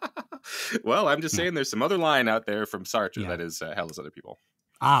Well, I'm just saying there's some other line out there from Sartre that is hell is other people.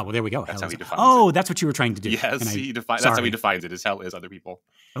 Ah, well, there we go. That's how he defines it. That's what you were trying to do. Yes, that's how he defines it, is hell is other people.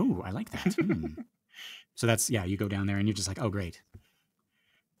 Oh, I like that. So that's, you go down there and you're just like, oh, great.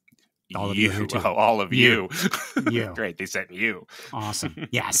 All of you here too. Oh, all of you. You. Great, they sent you. Awesome.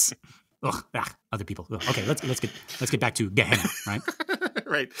 Yes. Other people. Ugh. Okay, let's get back to Gehenna, right?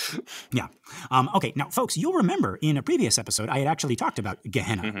 Right. Yeah. Okay. Now, folks, you'll remember in a previous episode, I had actually talked about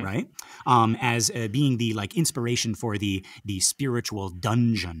Gehenna, right? As being the like inspiration for the spiritual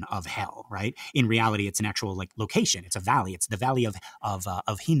dungeon of hell, right? In reality, it's an actual like location. It's a valley. It's the valley of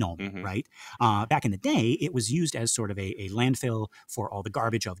Hinnom, right? Back in the day, it was used as sort of a landfill for all the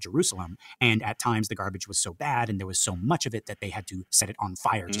garbage of Jerusalem. And at times, the garbage was so bad and there was so much of it that they had to set it on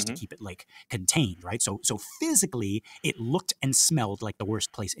fire just to keep it like contained, right? So physically, it looked and smelled like the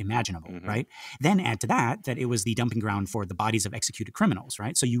worst place imaginable, right? Then add to that it was the dumping ground for the bodies of executed criminals,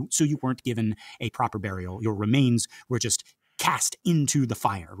 right? So you weren't given a proper burial. Your remains were just cast into the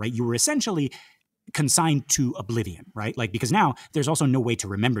fire, right? You were essentially consigned to oblivion, right? Like, because now there's also no way to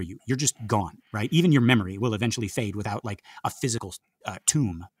remember you. You're just gone, right? Even your memory will eventually fade without like a physical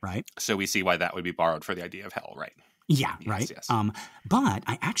tomb, right? So we see why that would be borrowed for the idea of hell, right? Yeah, yes, right. Yes. But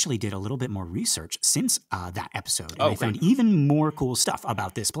I actually did a little bit more research since that episode, and I found even more cool stuff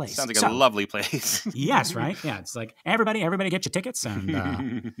about this place. Sounds like a lovely place. Yes, right. Yeah, it's like everybody get your tickets,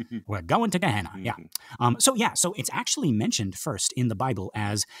 and we're going to Gehenna. Yeah. So it's actually mentioned first in the Bible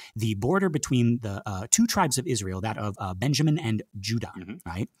as the border between the two tribes of Israel, that of Benjamin and Judah,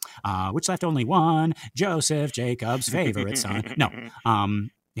 right? Which left only one, Joseph, Jacob's favorite son. No.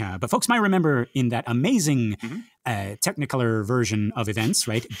 Yeah, but folks might remember in that amazing Technicolor version of events,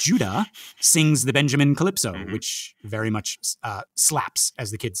 right? Judah sings the Benjamin Calypso, which very much slaps,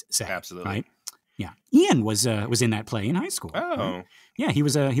 as the kids say. Absolutely. Right? Yeah. Ian was in that play in high school. Oh. Right? Yeah, he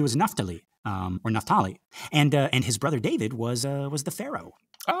was Naphtali, or Naphtali, and his brother David was the Pharaoh.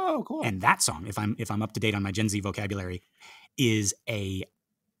 Oh, cool. And that song, if I'm up to date on my Gen Z vocabulary, is a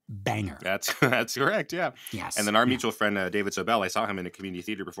banger. That's correct, yeah. Yes. And then our mutual friend, David Sobel, I saw him in a community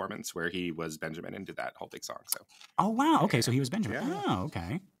theater performance where he was Benjamin and did that whole big song. So. Oh, wow. Okay, so he was Benjamin. Yeah. Oh,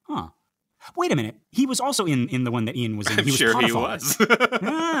 okay. Huh. Wait a minute. He was also in the one that Ian was in. I'm sure he was.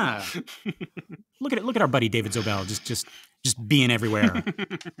 Yeah. Look at our buddy David Zobel just being everywhere.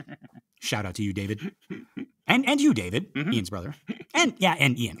 Shout out to you, David. And you, David, Ian's brother. And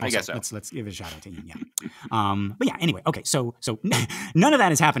Ian. Also, I guess so. Let's give a shout out to Ian, yeah. But yeah, anyway, okay, so none of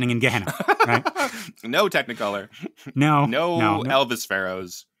that is happening in Gehenna, right? No Technicolor. No. Elvis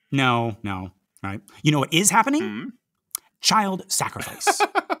pharaohs. No, right? You know what is happening? Child sacrifice.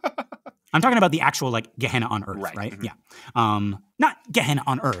 I'm talking about the actual like Gehenna on Earth, right? Yeah. Not Gehenna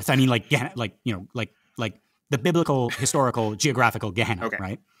on Earth. I mean like Gehenna, like the biblical, historical, geographical Gehenna,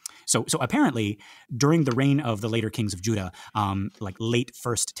 right? So apparently during the reign of the later kings of Judah, like late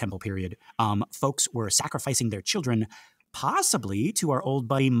First Temple period, folks were sacrificing their children, possibly to our old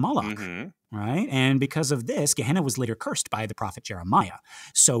buddy Moloch, right? And because of this, Gehenna was later cursed by the prophet Jeremiah.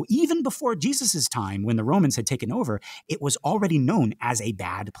 So even before Jesus' time, when the Romans had taken over, it was already known as a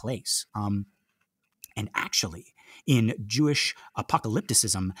bad place. And actually, in Jewish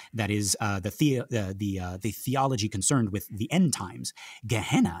apocalypticism, that is the theology concerned with the end times,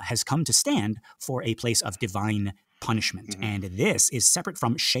 Gehenna has come to stand for a place of divine punishment. And this is separate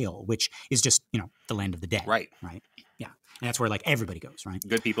from Sheol, which is just, the land of the dead. Right. Yeah. And that's where like everybody goes, right?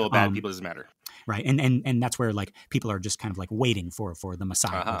 Good people, bad people, doesn't matter. Right. And that's where like people are just kind of like waiting for the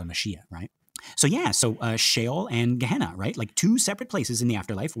Messiah or the Mashiach, right? So Sheol and Gehenna, right? Like two separate places in the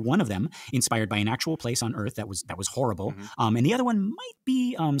afterlife. One of them inspired by an actual place on earth that was horrible. And the other one might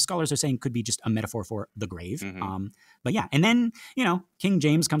be, scholars are saying, could be just a metaphor for the grave. But yeah, and then, King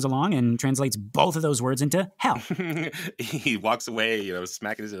James comes along and translates both of those words into hell. He walks away,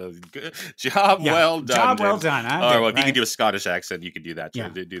 smacking his job well done. Job well done. If you could do a Scottish accent, you could do that.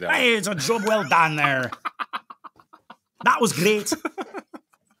 Do that. Hey, it's a job well done there. That was great.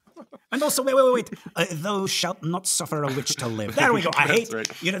 And also, wait. Thou shalt not suffer a witch to live. There we go. I hate, right.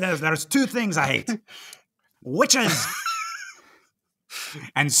 There's two things I hate. Witches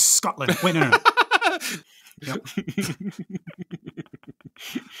and Scotland. Wait, no. Yep.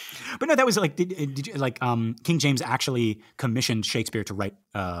 But no, that was like, did you, like, King James actually commissioned Shakespeare to write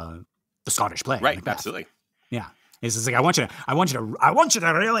the Scottish play. Right, Macbeth. absolutely. Yeah. It's just like, I want you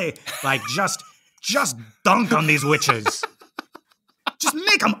to really, like, just dunk on these witches. Just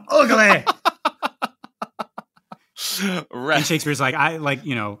make them ugly. Right. And Shakespeare's like,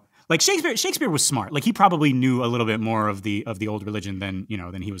 Shakespeare was smart. Like he probably knew a little bit more of the old religion than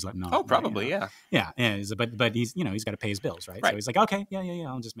he was letting on. Oh, probably, right? Yeah. But he's he's got to pay his bills, right? So he's like, okay, yeah,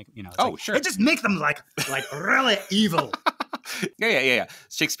 I'll just make sure. Just make them like really evil. Yeah.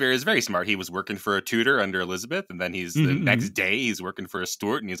 Shakespeare is very smart. He was working for a tutor under Elizabeth, and then the next day he's working for a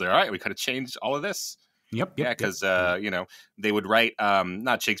Stuart, and he's like, all right, we gotta change all of this. Yep. Yeah, because they would write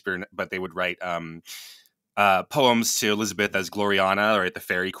not Shakespeare, but they would write poems to Elizabeth as Gloriana, or the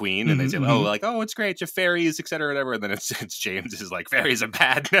fairy queen, and they say, oh, it's great, you fairies, etc., whatever. And then it's James is like, fairies are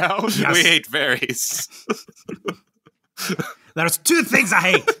bad now. Yes. We hate fairies. There's two things I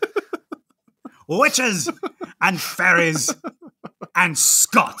hate: witches and fairies and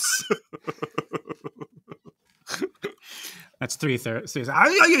Scots. That's three thirds.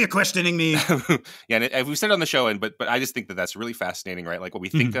 Are you questioning me? Yeah, and we've said it on the show, but I just think that that's really fascinating, right? Like what we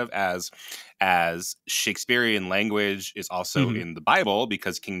think of as Shakespearean language is also in the Bible,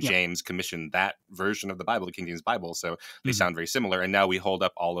 because King James commissioned that version of the Bible, the King James Bible. So they sound very similar. And now we hold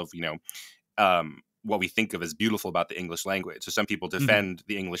up all of what we think of as beautiful about the English language. So some people defend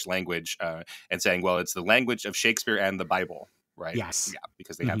the English language and saying, well, it's the language of Shakespeare and the Bible. Right. Yes. Yeah,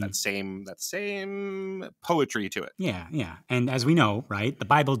 because they have that same poetry to it. Yeah, yeah. And as we know, right, the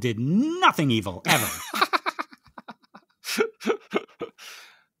Bible did nothing evil ever.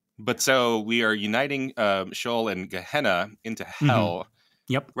 But so we are uniting Sheol and Gehenna into hell.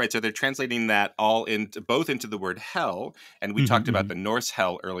 Yep. Right. So they're translating that all both into the word hell. And we talked about the Norse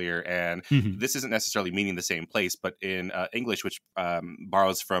hell earlier. And this isn't necessarily meaning the same place, but in English, which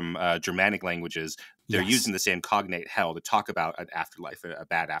borrows from Germanic languages, they're using the same cognate hell to talk about an afterlife, a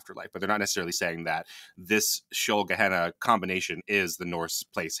bad afterlife. But they're not necessarily saying that this Sheol Gehenna combination is the Norse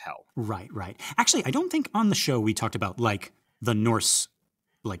place hell. Right, right. Actually, I don't think on the show we talked about like the Norse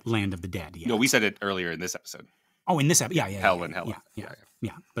land of the dead. Yet. No, we said it earlier in this episode. Oh, in this episode, yeah. Hell and hell.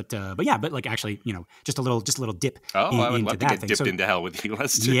 Yeah. But like actually, just a little dip. I would love to get dipped into hell with you,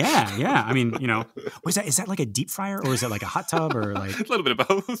 Lester. Yeah. I mean, is that like a deep fryer, or is it like a hot tub, or like a little bit of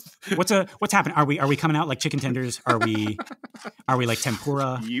both? What's happening? Are we coming out like chicken tenders? Are we like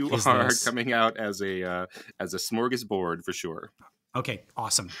tempura? You are coming out as a smorgasbord for sure. Okay,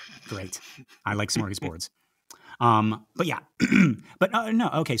 awesome, great. I like smorgasbords. But yeah, no.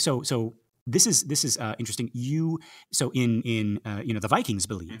 Okay, so. This is interesting. So in the Vikings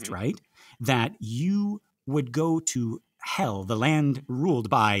believed, right, that you would go to Hel, the land ruled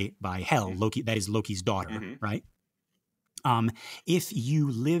by Hel, Loki, that is Loki's daughter, right? If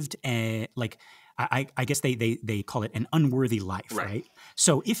you lived I guess they call it an unworthy life, right?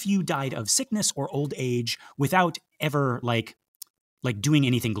 So if you died of sickness or old age without ever like doing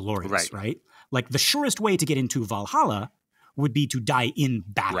anything glorious, right? Like the surest way to get into Valhalla would be to die in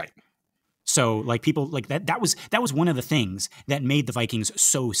battle. Right. So like people like that was one of the things that made the Vikings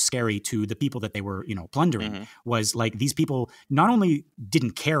so scary to the people that they were, plundering, was like these people not only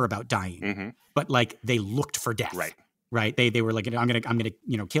didn't care about dying, but like they looked for death. Right. They were like, I'm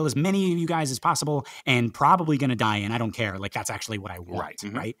gonna kill as many of you guys as possible and probably gonna die, and I don't care. Like that's actually what I want.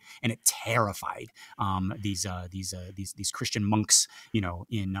 Right. And it terrified these Christian monks,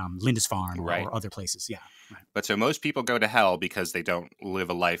 in Lindisfarne or other places. Yeah. Right. But so most people go to hell because they don't live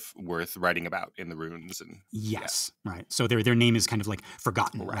a life worth writing about in the runes. And yes. Yeah. Right. So their name is kind of like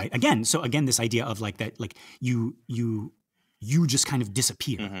forgotten. Right. Again, this idea of like that, like you just kind of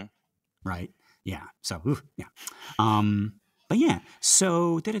disappear. Right. Yeah. So, yeah. But yeah.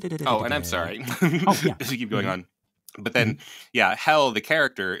 So. Oh, and I'm sorry. Oh, yeah. Just keep going on. But then, Hel, the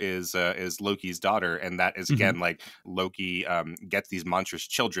character, is Loki's daughter, and that is again like Loki gets these monstrous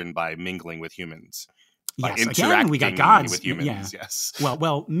children by mingling with humans. Yes. Again, we got gods with humans. Yeah. Yes.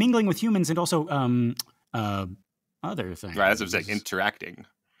 Well, mingling with humans, and also other things. Right. That's what I'm saying. Interacting.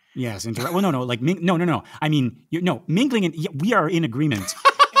 Yes. Well, no. Like no. I mean, mingling, and we are in agreement.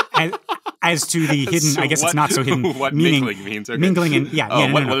 As to the hidden, so I guess it's not so hidden. What mingling means? Okay. Mingling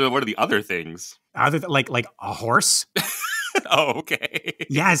and what are the other things? Other like a horse. Oh, okay.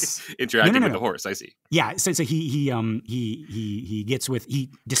 Yes, interacting with the horse. I see. Yeah, so he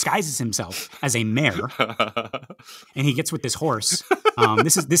disguises himself as a mare, and he gets with this horse.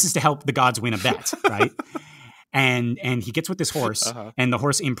 This is to help the gods win a bet, right? And he gets with this horse, and the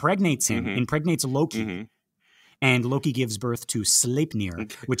horse impregnates him, impregnates Loki. And Loki gives birth to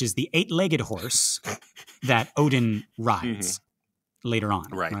Sleipnir, which is the 8-legged horse that Odin rides later on.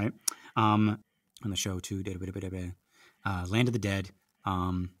 Right. On the show, too. Land of the Dead.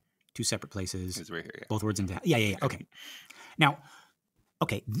 2 separate places. It's right here, yeah. Both words into... Yeah. Okay. Now,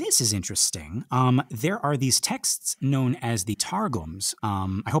 this is interesting. There are these texts known as the Targums.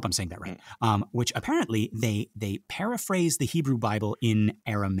 I hope I'm saying that right. Which apparently they paraphrase the Hebrew Bible in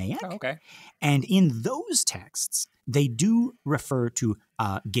Aramaic. Oh, okay. And in those texts, they do refer to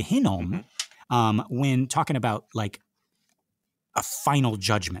Gehinnom when talking about like a final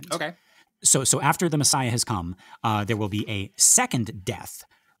judgment. Okay. So after the Messiah has come, there will be a second death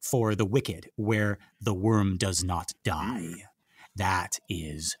for the wicked, where the worm does not die. That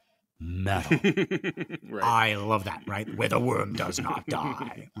is metal. Right. I love that, right? Where the worm does not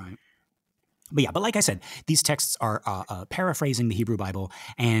die, right? But like I said, these texts are paraphrasing the Hebrew Bible,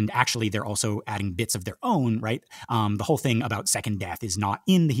 and actually they're also adding bits of their own, right? The whole thing about second death is not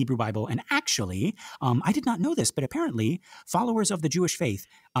in the Hebrew Bible, and actually, I did not know this, but apparently followers of the Jewish faith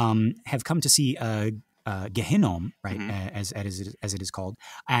have come to see Gehinnom, right, as it is called,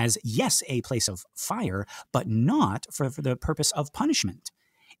 as yes, a place of fire, but not for the purpose of punishment.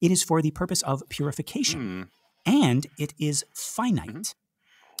 It is for the purpose of purification, and it is finite.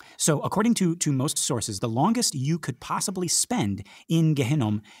 So according to most sources, the longest you could possibly spend in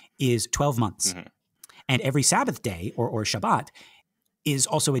Gehinnom is 12 months. And every Sabbath day or Shabbat is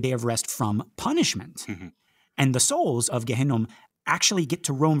also a day of rest from punishment. And the souls of Gehinnom actually get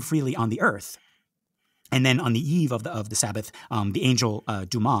to roam freely on the earth. And then on the eve of the Sabbath, the angel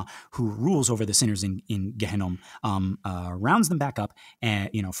Duma, who rules over the sinners in Gehinnom, rounds them back up,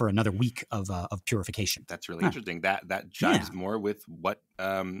 for another week of purification. That's really interesting. That jives more with what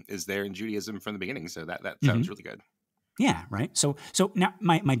is there in Judaism from the beginning. So that sounds really good. Yeah, right. So now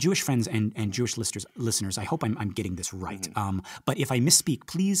my Jewish friends and Jewish listeners, I hope I'm getting this right. But if I misspeak,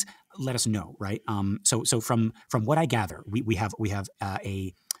 please let us know. Right. So from what I gather, we have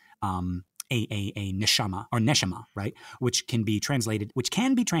a neshama or neshama, right, which can be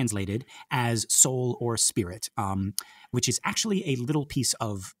translated as soul or spirit, which is actually a little piece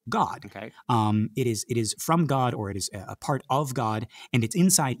of God. Okay. It is from God, or it is a part of God, and it's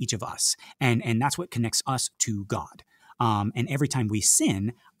inside each of us, and that's what connects us to God. And every time we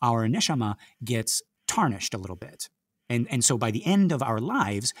sin, our neshama gets tarnished a little bit. And so by the end of our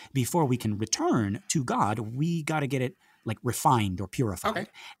lives, before we can return to God, we got to get it like refined or purified. Okay.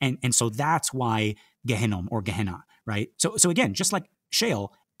 And so that's why Gehinnom or Gehenna, right? So again, just like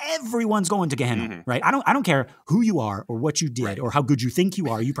Sheol, everyone's going to Gehenna, right? I don't care who you are or what you did or how good you think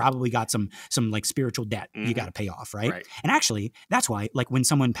you are. You probably got some like spiritual debt you got to pay off, right? And actually, that's why, like, when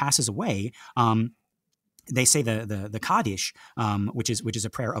someone passes away, they say the Kaddish, which is a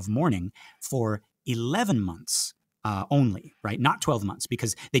prayer of mourning for 11 months. Only, right? Not 12 months,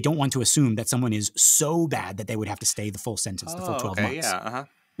 because they don't want to assume that someone is so bad that they would have to stay the full sentence, the full 12 months.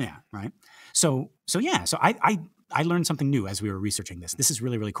 Yeah, right. So I learned something new as we were researching this. This is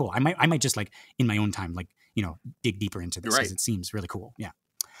really, really cool. I might just, like, in my own time, like, dig deeper into this, because it seems really cool. Yeah.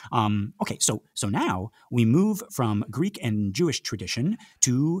 Okay, so now we move from Greek and Jewish tradition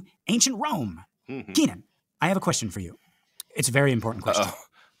to ancient Rome. Keenan, I have a question for you. It's a very important question.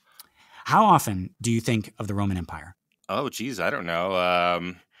 How often do you think of the Roman Empire? Oh, geez, I don't know.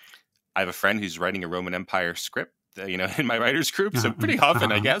 I have a friend who's writing a Roman Empire script, in my writers group, so pretty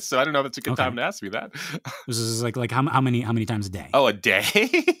often, I guess. So I don't know if it's a good time to ask me that. This is like how many times a day? Oh, a day?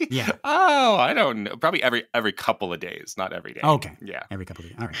 Yeah. Oh, I don't know. Probably every couple of days, not every day. Okay. Yeah. Every couple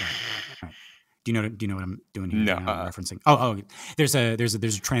of days. All right. Do you know what I'm doing here? No. Referencing. Oh, there's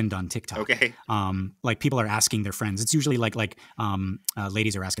a trend on TikTok. Okay. Like, people are asking their friends. It's usually like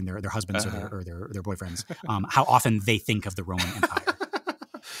ladies are asking their husbands or their boyfriends how often they think of the Roman Empire.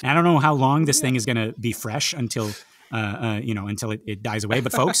 And I don't know how long this thing is going to be fresh until it dies away.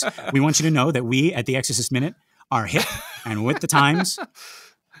 But folks, we want you to know that we at the Exorcist Minute are hip and with the times.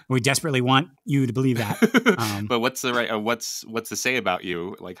 We desperately want you to believe that. But what's the say about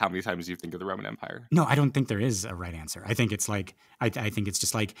you? Like, how many times do you think of the Roman Empire? No, I don't think there is a right answer. I think it's like, I think it's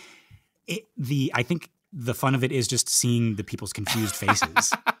just like I think the fun of it is just seeing the people's confused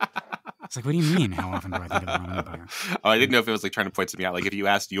faces. It's like, what do you mean? How often do I think of the Roman Empire? Oh, I didn't know if it was like trying to point something out. Like, if you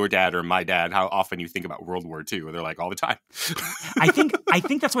asked your dad or my dad how often you think about World War II, they're like, all the time. I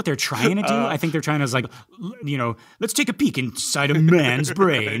think that's what they're trying to do. I think they're trying to, like, let's take a peek inside a man's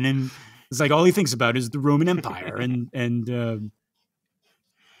brain, and it's like all he thinks about is the Roman Empire and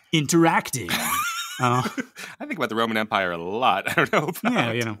interacting. I think about the Roman Empire a lot. I don't know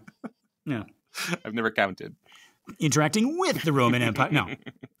about. Yeah. I've never counted. Interacting with the Roman Empire. No.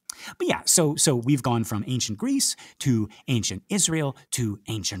 But yeah, so we've gone from ancient Greece to ancient Israel to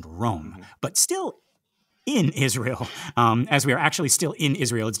ancient Rome, but still in Israel, as we are actually still in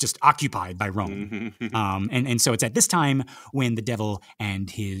Israel. It's just occupied by Rome. And so it's at this time when the devil and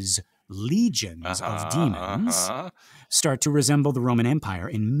his legions of demons start to resemble the Roman Empire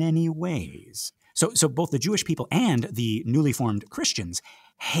in many ways. So both the Jewish people and the newly formed Christians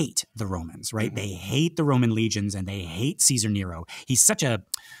hate the Romans, right? They hate the Roman legions, and they hate Caesar Nero. He's such a,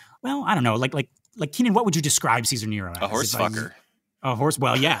 well, I don't know, like Keenan, what would you describe Caesar Nero as? A horse fucker. A horse?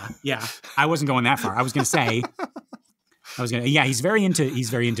 Well, yeah. I wasn't going that far. I was going to say, he's very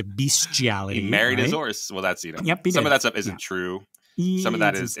into bestiality. He married his horse. Well, that's, Yep, some of that stuff isn't true. Some of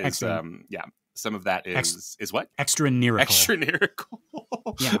that is some of that is what? Extra-nerical. Extra-nerical.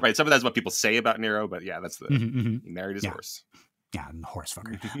 Yeah. Right. Some of that's what people say about Nero, but yeah, that's the he married his horse. Yeah, horse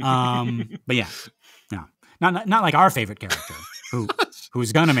fucker. But yeah, no, not like our favorite character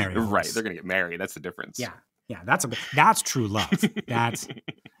who's gonna marry a horse. Right, they're gonna get married. That's the difference. Yeah, that's true love. That's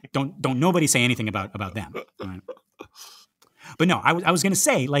don't nobody say anything about them. Right? But no, I was going to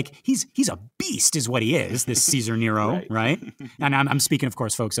say, like, he's a beast is what he is, this Caesar Nero, right? And I'm speaking, of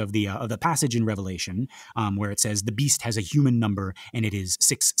course, folks, of the passage in Revelation where it says the beast has a human number and it is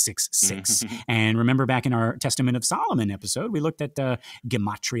 666. And remember back in our Testament of Solomon episode, we looked at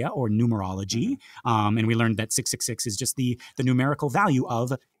gematria or numerology, and we learned that 666 is just the numerical value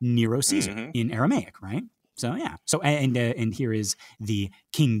of Nero Caesar in Aramaic, right? So, yeah. So, and here is the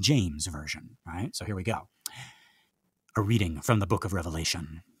King James version, right? So here we go. A reading from the book of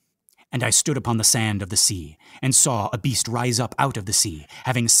Revelation. And I stood upon the sand of the sea, and saw a beast rise up out of the sea,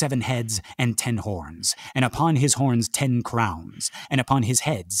 having 7 heads and 10 horns, and upon his horns 10 crowns, and upon his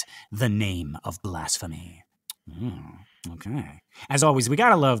heads the name of blasphemy. Okay. As always, we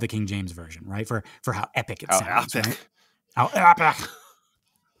gotta love the King James version, right? For how epic it sounds, right? How epic!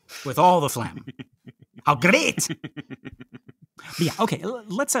 With all the phlegm. How great! But yeah, okay,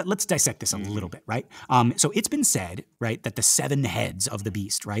 let's dissect this a little bit, right? So it's been said, right, that the 7 heads of the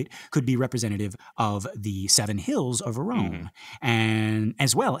beast, right, could be representative of the 7 hills of Rome, and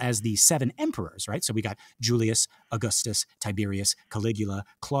as well as the 7 emperors, right? So we got Julius, Augustus, Tiberius, Caligula,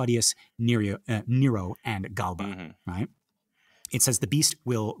 Claudius, Nero, and Galba, right? It says the beast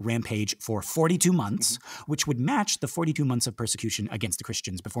will rampage for 42 months, which would match the 42 months of persecution against the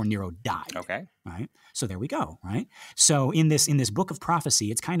Christians before Nero died. Okay. Right? So there we go, right? So in this book of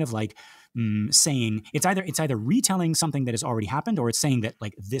prophecy, it's kind of like saying, it's either retelling something that has already happened, or it's saying that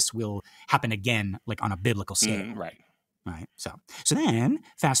like this will happen again, like on a biblical scale. Right. Right. So then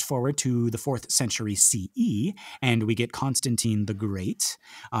fast forward to the 4th century CE, and we get Constantine the Great,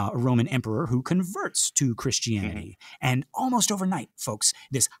 a Roman emperor who converts to Christianity. And almost overnight, folks,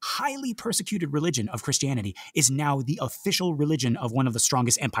 this highly persecuted religion of Christianity is now the official religion of one of the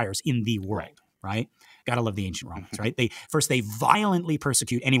strongest empires in the world. Right? Gotta love the ancient Romans, right? They violently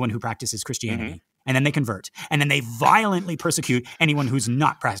persecute anyone who practices Christianity, and then they convert. And then they violently persecute anyone who's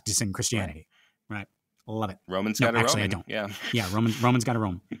not practicing Christianity. Right? Love it. Romans got a Roman. Actually, I don't. Yeah, Romans got a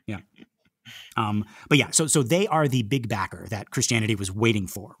Rome. Yeah. But yeah, so they are the big backer that Christianity was waiting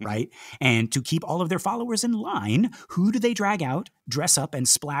for, right? And to keep all of their followers in line, who do they drag out, dress up, and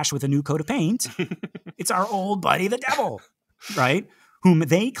splash with a new coat of paint? It's our old buddy, the devil, right? Whom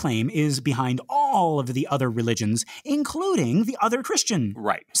they claim is behind all of the other religions, including the other Christian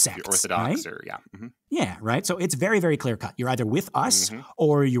sects. The Orthodox, right? Or Yeah, right? So it's very, very clear cut. You're either with us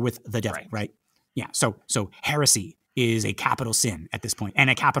or you're with the devil, right? Yeah, so heresy is a capital sin at this point, and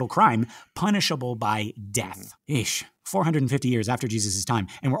a capital crime punishable by death. 450 years after Jesus' time,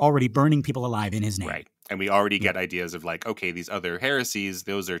 and we're already burning people alive in his name. Right, and we already get ideas of like, okay, these other heresies,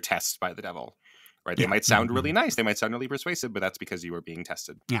 those are tests by the devil. Right, they might sound really nice, they might sound really persuasive, but that's because you were being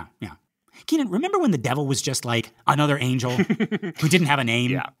tested. Yeah. Keenan, remember when the devil was just like another angel who didn't have a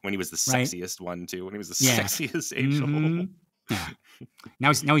name? Yeah, when he was the sexiest one too, when he was the sexiest angel. Yeah.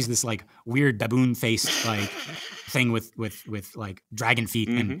 Now he's this like weird baboon faced like thing with like dragon feet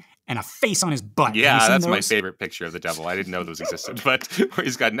and a face on his butt. Yeah, that's my favorite picture of the devil. I didn't know those existed, but where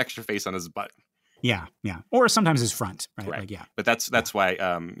he's got an extra face on his butt. Yeah. Or sometimes his front, right? Like, yeah. But that's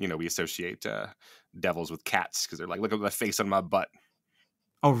why we associate devils with cats, because they're like, look at the face on my butt.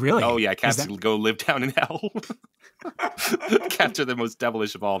 Oh, really? Oh, yeah. Cats go live down in hell. Cats are the most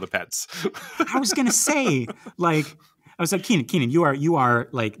devilish of all the pets. I was gonna say, like. I was like, Keenan, you are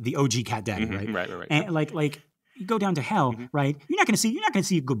like the OG cat daddy, right? Right. And like you go down to hell, right? You're not gonna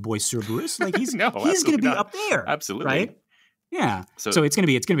see a good boy Cerberus. Like he's gonna be up there. Absolutely. Right? Yeah. So it's gonna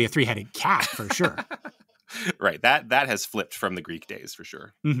be a 3-headed cat for sure. Right. That has flipped from the Greek days for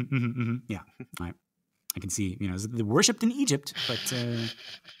sure. Yeah. Right. I can see, they're worshipped in Egypt, but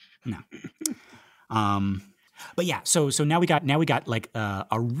no. But yeah, so now we got like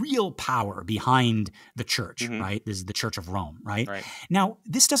a real power behind the church, right? This is the Church of Rome, right? Now,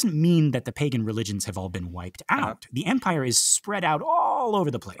 this doesn't mean that the pagan religions have all been wiped out. The empire is spread out all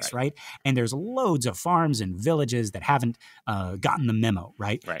over the place, right? And there's loads of farms and villages that haven't gotten the memo,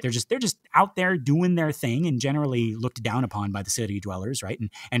 right? They're just out there doing their thing and generally looked down upon by the city dwellers, right?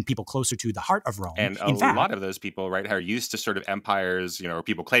 And people closer to the heart of Rome. And a lot of those people, right, are used to sort of empires, or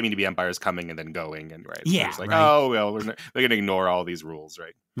people claiming to be empires coming and then going, and Yeah. So oh well, they're going to ignore all these rules,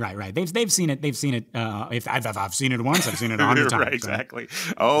 right? Right. They've seen it. If I've seen it once, I've seen it 100 times. Right, exactly.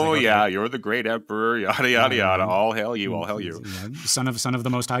 Oh like, yeah, you're the great emperor. Yada yada yada. All hail you. All hail you. Yeah. Son of the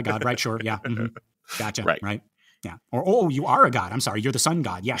Most High God. Right. Sure. Yeah. Gotcha. Right. Yeah. Or, oh, you are a god. I'm sorry. You're the sun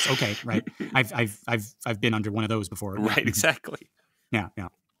god. Yes. Okay. Right. I've been under one of those before. Right. Yeah. Exactly. Yeah. Yeah.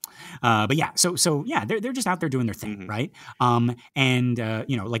 But yeah, so yeah, they're just out there doing their thing, right? And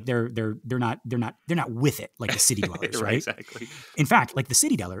you know, like they're not with it like the city dwellers, right? Exactly. In fact, like the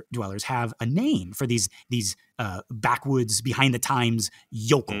city dwellers have a name for these backwoods, behind the times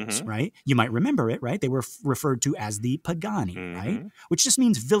yokels, right? You might remember it, right? They were referred to as the Pagani, right? Which just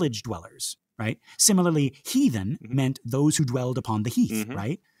means village dwellers, right? Similarly, heathen meant those who dwelled upon the heath,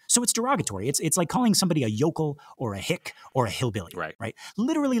 right? So it's derogatory. It's like calling somebody a yokel or a hick or a hillbilly, right?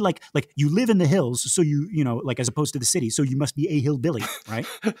 Literally, like you live in the hills, so you know, like as opposed to the city, so you must be a hillbilly, right?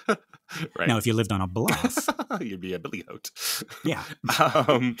 Right. Now, if you lived on a bluff, you'd be a billy goat. Yeah.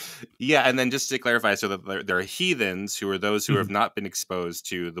 Yeah, and then just to clarify, so that there are heathens who are those who have not been exposed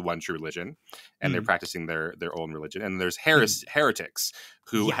to the one true religion, and they're practicing their own religion. And there's heretics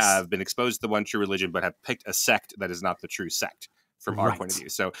who have been exposed to the one true religion, but have picked a sect that is not the true sect. From our point of view.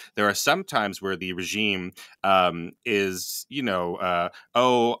 So there are some times where the regime is, you know,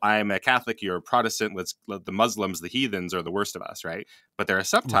 oh, I'm a Catholic, you're a Protestant, let's let the Muslims, the heathens are the worst of us, right? But there are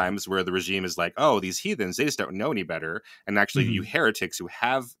some times where the regime is like, oh, these heathens, they just don't know any better. And actually, you heretics who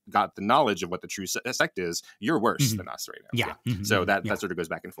have got the knowledge of what the true sect is, you're worse than us right now. Yeah. So that sort of goes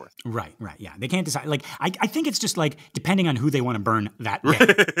back and forth. Right. Yeah. They can't decide. Like, I think it's just like depending on who they want to burn that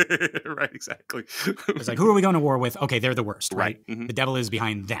day. Right. Exactly. It's like, who are we going to war with? Okay, they're the worst, right? The devil is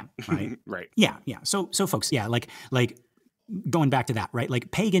behind them, right? Right. Yeah. So folks, yeah, like going back to that, right?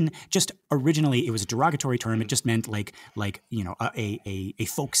 Like pagan, just originally it was a derogatory term. It just meant like you know a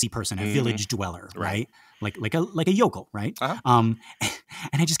folksy person, a village dweller, right? Like a yokel, right? And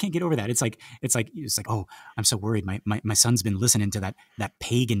I just can't get over that. It's like oh, I'm so worried. My son's been listening to that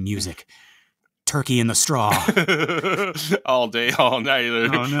pagan music. Turkey in the straw. All day, all night.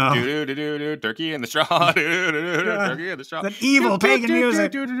 Oh, no. Turkey in the straw. Turkey in the straw. That evil pagan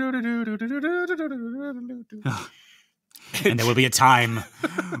music. And there will be a time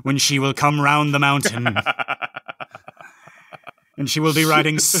when she will come round the mountain. And she will be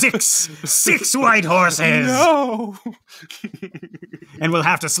riding six white horses. No. And we'll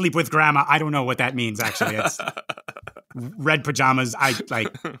have to sleep with grandma. I don't know what that means, actually. It's red pajamas.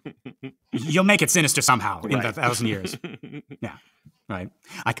 You'll make it sinister somehow in the 1,000 years. Yeah. Right.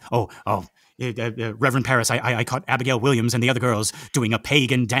 Reverend Paris, I caught Abigail Williams and the other girls doing a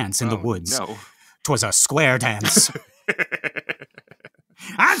pagan dance in the woods. No. 'Twas a square dance.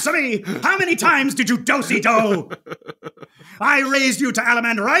 Answer me! How many times did you do-si-do? I raised you to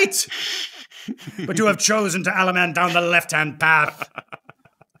Alamand right, but you have chosen to Alamand down the left-hand path.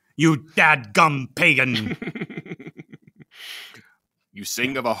 You dadgum pagan. You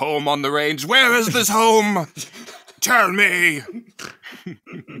sing of a home on the range. Where is this home? Tell me.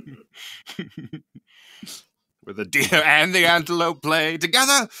 Where the deer and the antelope play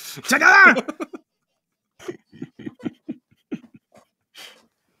together. Together!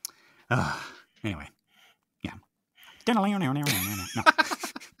 Anyway, yeah. No.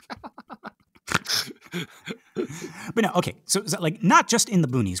 But no, okay. So like not just in the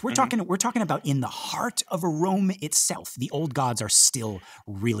boonies. We're talking about in the heart of Rome itself. The old gods are still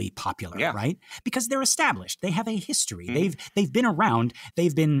really popular, right? Because they're established. They have a history. They've been around.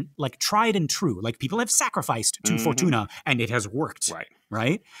 They've been like tried and true. Like people have sacrificed to Fortuna and it has worked.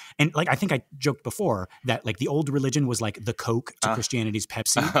 Right? And like I think I joked before that like the old religion was like the Coke to Christianity's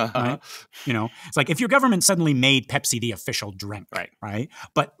Pepsi, right? You know, it's like if your government suddenly made Pepsi the official drink, right?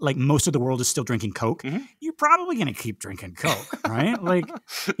 But like most of the world is still drinking Coke, you're probably going to keep drinking Coke, right? Like,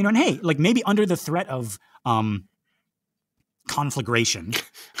 you know, and hey, like maybe under the threat of conflagration,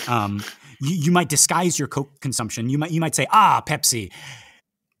 you might disguise your Coke consumption. You might say, Pepsi.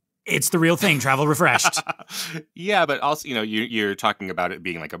 It's the real thing. Travel refreshed. Yeah, but also, you know, you're talking about it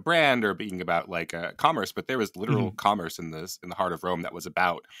being like a brand or being about like commerce, but there was literal commerce in the heart of Rome that was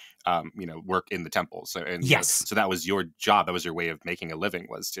about, you know, work in the temple. So so that was your job. That was your way of making a living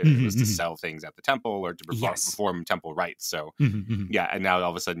was to sell things at the temple or to perform temple rites. So yeah, and now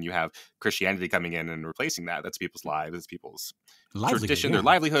all of a sudden you have Christianity coming in and replacing that. That's people's lives. It's people's tradition, their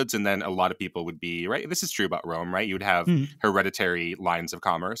livelihoods, and then a lot of people would be right. This is true about Rome, right? You would have hereditary lines of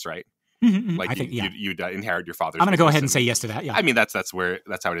commerce, right? Like I think, you'd inherit your father's. I'm going to go ahead and say yes to that. Yeah, I mean that's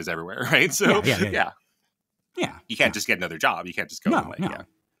how it is everywhere, right? So yeah. You can't just get another job. You can't just go. No.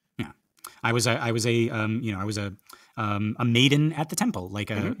 I was a maiden at the temple,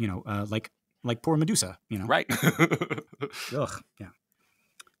 like like poor Medusa, you know. Right. Ugh. Yeah.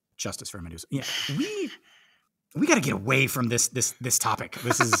 Justice for Medusa. Yeah. We got to get away from this topic.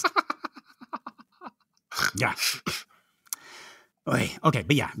 This is yeah. Okay,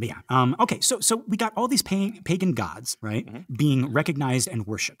 but yeah. Okay, so we got all these pagan gods, right, being recognized and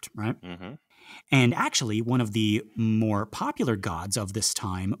worshipped, right? And actually, one of the more popular gods of this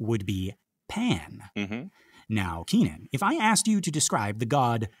time would be Pan. Now, Keenan, if I asked you to describe the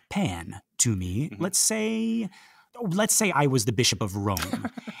god Pan to me, let's say I was the Bishop of Rome,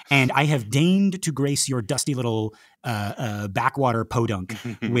 and I have deigned to grace your dusty little backwater podunk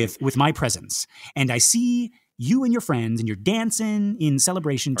with my presence, and I see you and your friends, and you're dancing in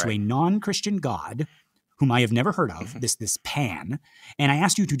celebration to a non-Christian god whom I have never heard of, this Pan, and I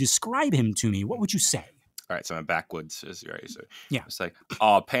asked you to describe him to me, what would you say? All right, so I'm backwoods. Right, so yeah, it's like,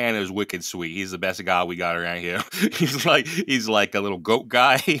 oh, Pan is wicked sweet. He's the best god we got around here. he's like a little goat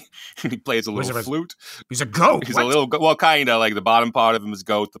guy. He plays a little flute. He's a goat. He's a little well, kind of like the bottom part of him is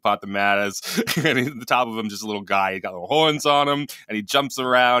goat, the part that matters, and the top of him just a little guy. He got little horns on him, and he jumps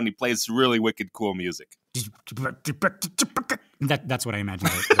around. He plays really wicked cool music. That's what I imagine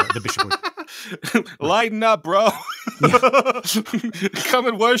the bishop would. Lighten up, bro. Come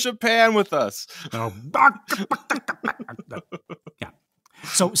and worship Pan with us. Yeah.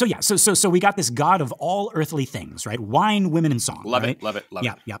 So we got this god of all earthly things, right? Wine, women, and song. Love right? it.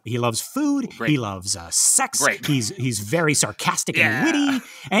 Yeah. He loves food. Great. He loves sex. Great. He's very sarcastic and witty,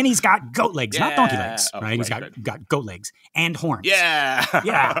 and he's got goat legs, not donkey legs, right? He's got goat legs and horns.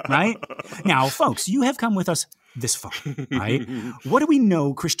 Yeah, right? Now, folks, you have come with us this far, right? What do we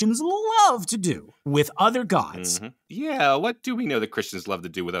know Christians love to do with other gods? Yeah, what do we know that Christians love to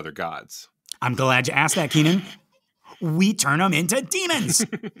do with other gods? I'm glad you asked that, Keenan. We turn them into demons.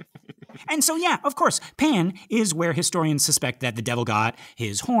 And so, yeah, of course, Pan is where historians suspect that the devil got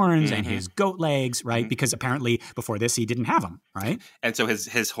his horns and his goat legs, right? Because apparently before this, he didn't have them, right? And so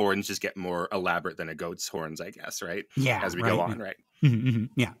his horns just get more elaborate than a goat's horns, I guess, right? Yeah. As we go on, right?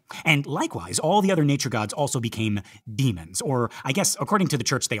 Yeah. And likewise, all the other nature gods also became demons. Or I guess, according to the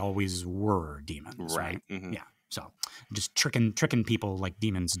church, they always were demons, right? Yeah. So just tricking people like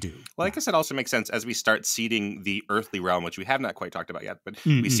demons do. Well, I guess it also makes sense as we start seeding the earthly realm, which we have not quite talked about yet, but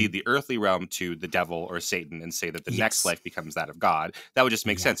we seed the earthly realm to the devil or Satan and say that the next life becomes that of God. That would just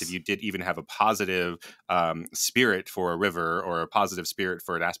make sense if you did even have a positive spirit for a river or a positive spirit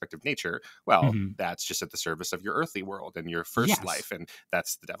for an aspect of nature. Well, that's just at the service of your earthly world and your first life, and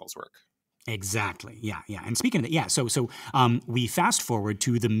that's the devil's work. Exactly. Yeah. And speaking of that, so we fast forward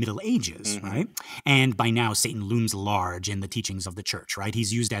to the Middle Ages, right? And by now, Satan looms large in the teachings of the church, right?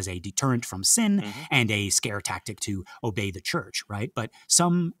 He's used as a deterrent from sin and a scare tactic to obey the church, right? But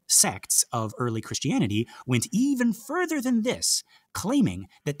some sects of early Christianity went even further than this, claiming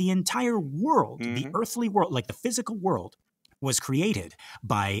that the entire world, the earthly world, like the physical world, was created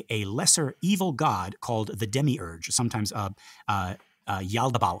by a lesser evil god called the Demiurge, sometimes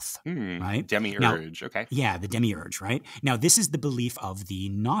Yaldabaoth, right? Demiurge, okay. Yeah, the Demiurge, right? Now, this is the belief of the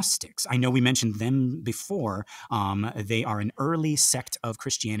Gnostics. I know we mentioned them before. They are an early sect of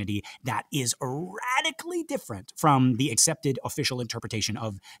Christianity that is radically different from the accepted official interpretation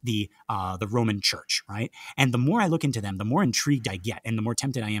of the Roman Church, right? And the more I look into them, the more intrigued I get, and the more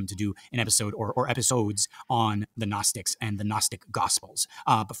tempted I am to do an episode or episodes on the Gnostics and the Gnostic Gospels.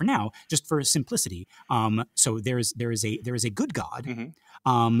 But for now, just for simplicity, so there is a good God.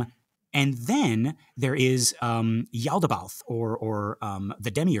 And then there is Yaldabaoth or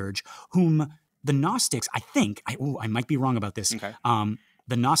the Demiurge, whom the Gnostics, I think, I might be wrong about this. Okay.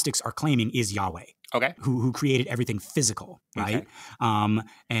 The Gnostics are claiming is Yahweh. Okay. Who created everything physical, right?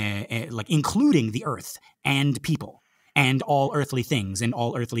 Okay. Like including the earth and people and all earthly things and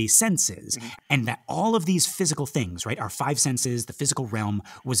all earthly senses. And that all of these physical things, right, our five senses, the physical realm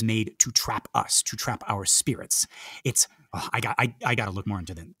was made to trap us, to trap our spirits. It's I got to look more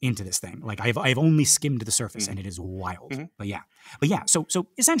into this thing. Like I've only skimmed the surface, and it is wild. But yeah. So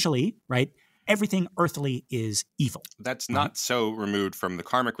essentially, right, everything earthly is evil. That's not so removed from the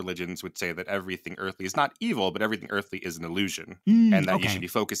karmic religions, which say that everything earthly is not evil, but everything earthly is an illusion, and that you should be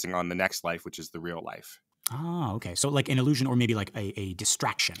focusing on the next life, which is the real life. Oh, okay. So like an illusion, or maybe like a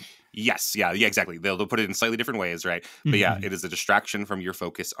distraction. Yes. Yeah, exactly. They'll put it in slightly different ways, right? But yeah, it is a distraction from your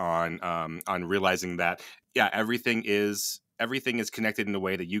focus on realizing that, everything is connected in a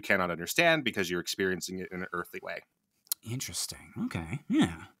way that you cannot understand because you're experiencing it in an earthly way. Interesting. Okay.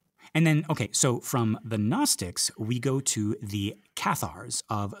 Yeah. And then, okay, so from the Gnostics, we go to the Cathars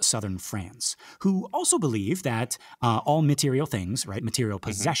of southern France, who also believe that all material things, right, material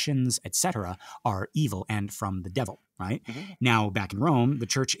possessions, etc., are evil and from the devil, right? Now, back in Rome, the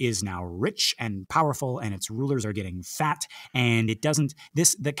church is now rich and powerful, and its rulers are getting fat, and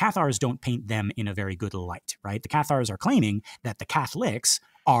the Cathars don't paint them in a very good light, right? The Cathars are claiming that the Catholics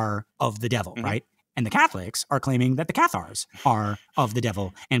are of the devil, right? And the Catholics are claiming that the Cathars are of the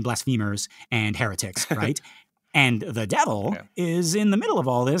devil and blasphemers and heretics, right? And the devil is in the middle of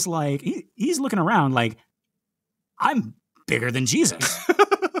all this, like, he's looking around like, I'm bigger than Jesus.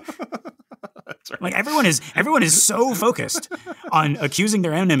 That's right. Like, everyone is so focused on accusing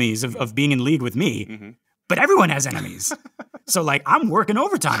their enemies of being in league with me, but everyone has enemies. So, like, I'm working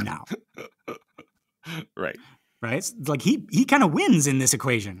overtime now. Right. Right? It's like, he kind of wins in this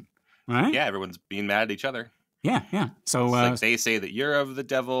equation, right? Yeah, everyone's being mad at each other. Yeah, yeah. So like they say that you're of the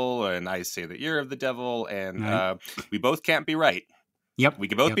devil, and I say that you're of the devil, and we both can't be right. Yep. We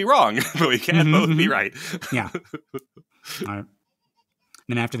can both be wrong, but we can't both be right. Yeah. All right.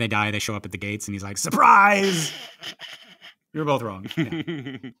 Then after they die, they show up at the gates, and he's like, "Surprise! You're both wrong.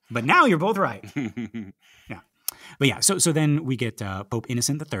 Yeah. But now you're both right." Yeah. But yeah, so then we get Pope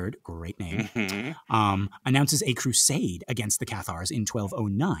Innocent III, great name, announces a crusade against the Cathars in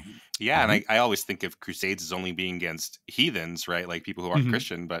 1209. Yeah, and I always think of crusades as only being against heathens, right? Like people who aren't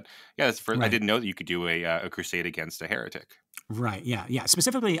Christian. But yeah, that's I didn't know that you could do a crusade against a heretic. Right. Yeah. Yeah.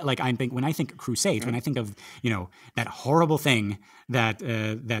 Specifically, like when I think crusades, when I think of that horrible thing that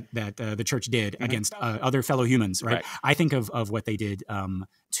the church did against other fellow humans, right? I think of what they did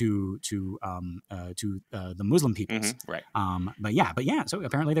to the Muslim peoples, right? But yeah. So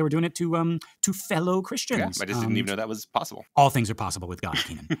apparently they were doing it to fellow Christians. Yeah, I just didn't even know that was possible. All things are possible with God,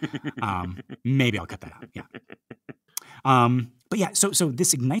 Keenan. Maybe I'll cut that out. Yeah. But yeah, so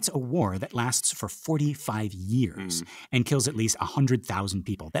this ignites a war that lasts for 45 years and kills at least 100,000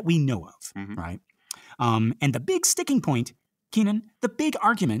 people that we know of, right? And the big sticking point, Keenan, the big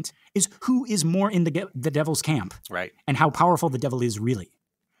argument is who is more in the devil's camp, right? And how powerful the devil is really.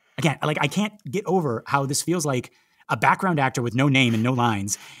 Again, like I can't get over how this feels like a background actor with no name and no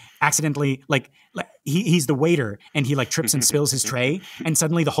lines accidentally, like he's the waiter and he like trips and spills his tray, and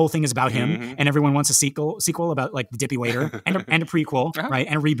suddenly the whole thing is about him, and everyone wants a sequel about like the dippy waiter, and a prequel, right,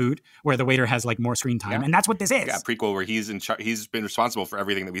 and a reboot where the waiter has like more screen time, and that's what this is. Yeah, prequel where he's in he's been responsible for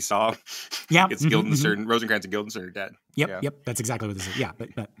everything that we saw. Yeah, it's Guildenstern, Rosencrantz and Guildenstern are dead. Yep, that's exactly what this is. Yeah,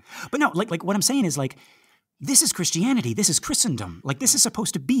 but no, like what I'm saying is like, this is Christianity. This is Christendom. Like, this is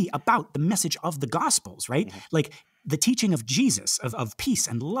supposed to be about the message of the Gospels, right? Like, the teaching of Jesus, of peace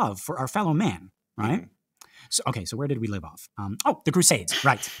and love for our fellow man, right? So, okay, so where did we leave off? The Crusades,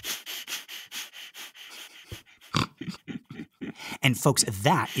 right. And folks,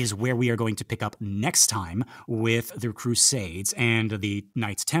 that is where we are going to pick up next time with the Crusades and the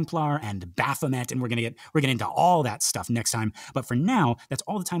Knights Templar and Baphomet, and we're gonna get into all that stuff next time. But for now, that's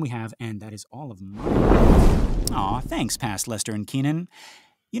all the time we have, and that is all of mine. Aw, thanks, Past Lester and Keenan.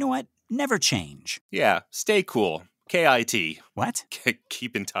 You know what? Never change. Yeah, stay cool. KIT. What?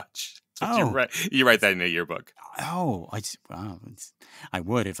 Keep in touch. You write that in a yearbook. Oh, I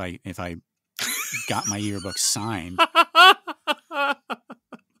would if I got my yearbook signed.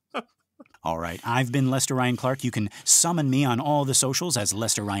 All right, I've been Lester Ryan Clark. You can summon me on all the socials as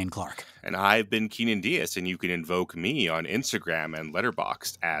Lester Ryan Clark. And I've been Keenan Diaz, and you can invoke me on Instagram and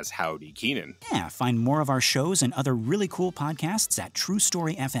Letterboxd as Howdy Keenan. Yeah, find more of our shows and other really cool podcasts at True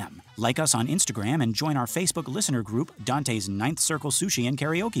Story FM. Like us on Instagram and join our Facebook listener group, Dante's Ninth Circle Sushi and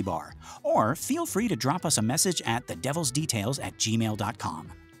Karaoke Bar. Or feel free to drop us a message at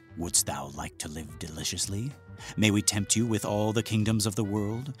thedevilsdetails@gmail.com. Wouldst thou like to live deliciously? May we tempt you with all the kingdoms of the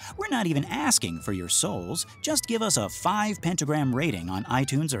world? We're not even asking for your souls. Just give us a 5-pentagram rating on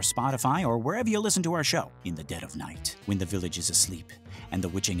iTunes or Spotify or wherever you listen to our show. In the dead of night, when the village is asleep, and the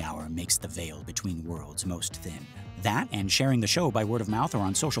witching hour makes the veil between worlds most thin. That and sharing the show by word of mouth or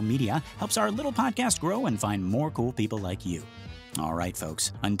on social media helps our little podcast grow and find more cool people like you. All right,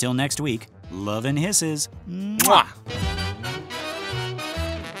 folks. Until next week, love and hisses. Mwah!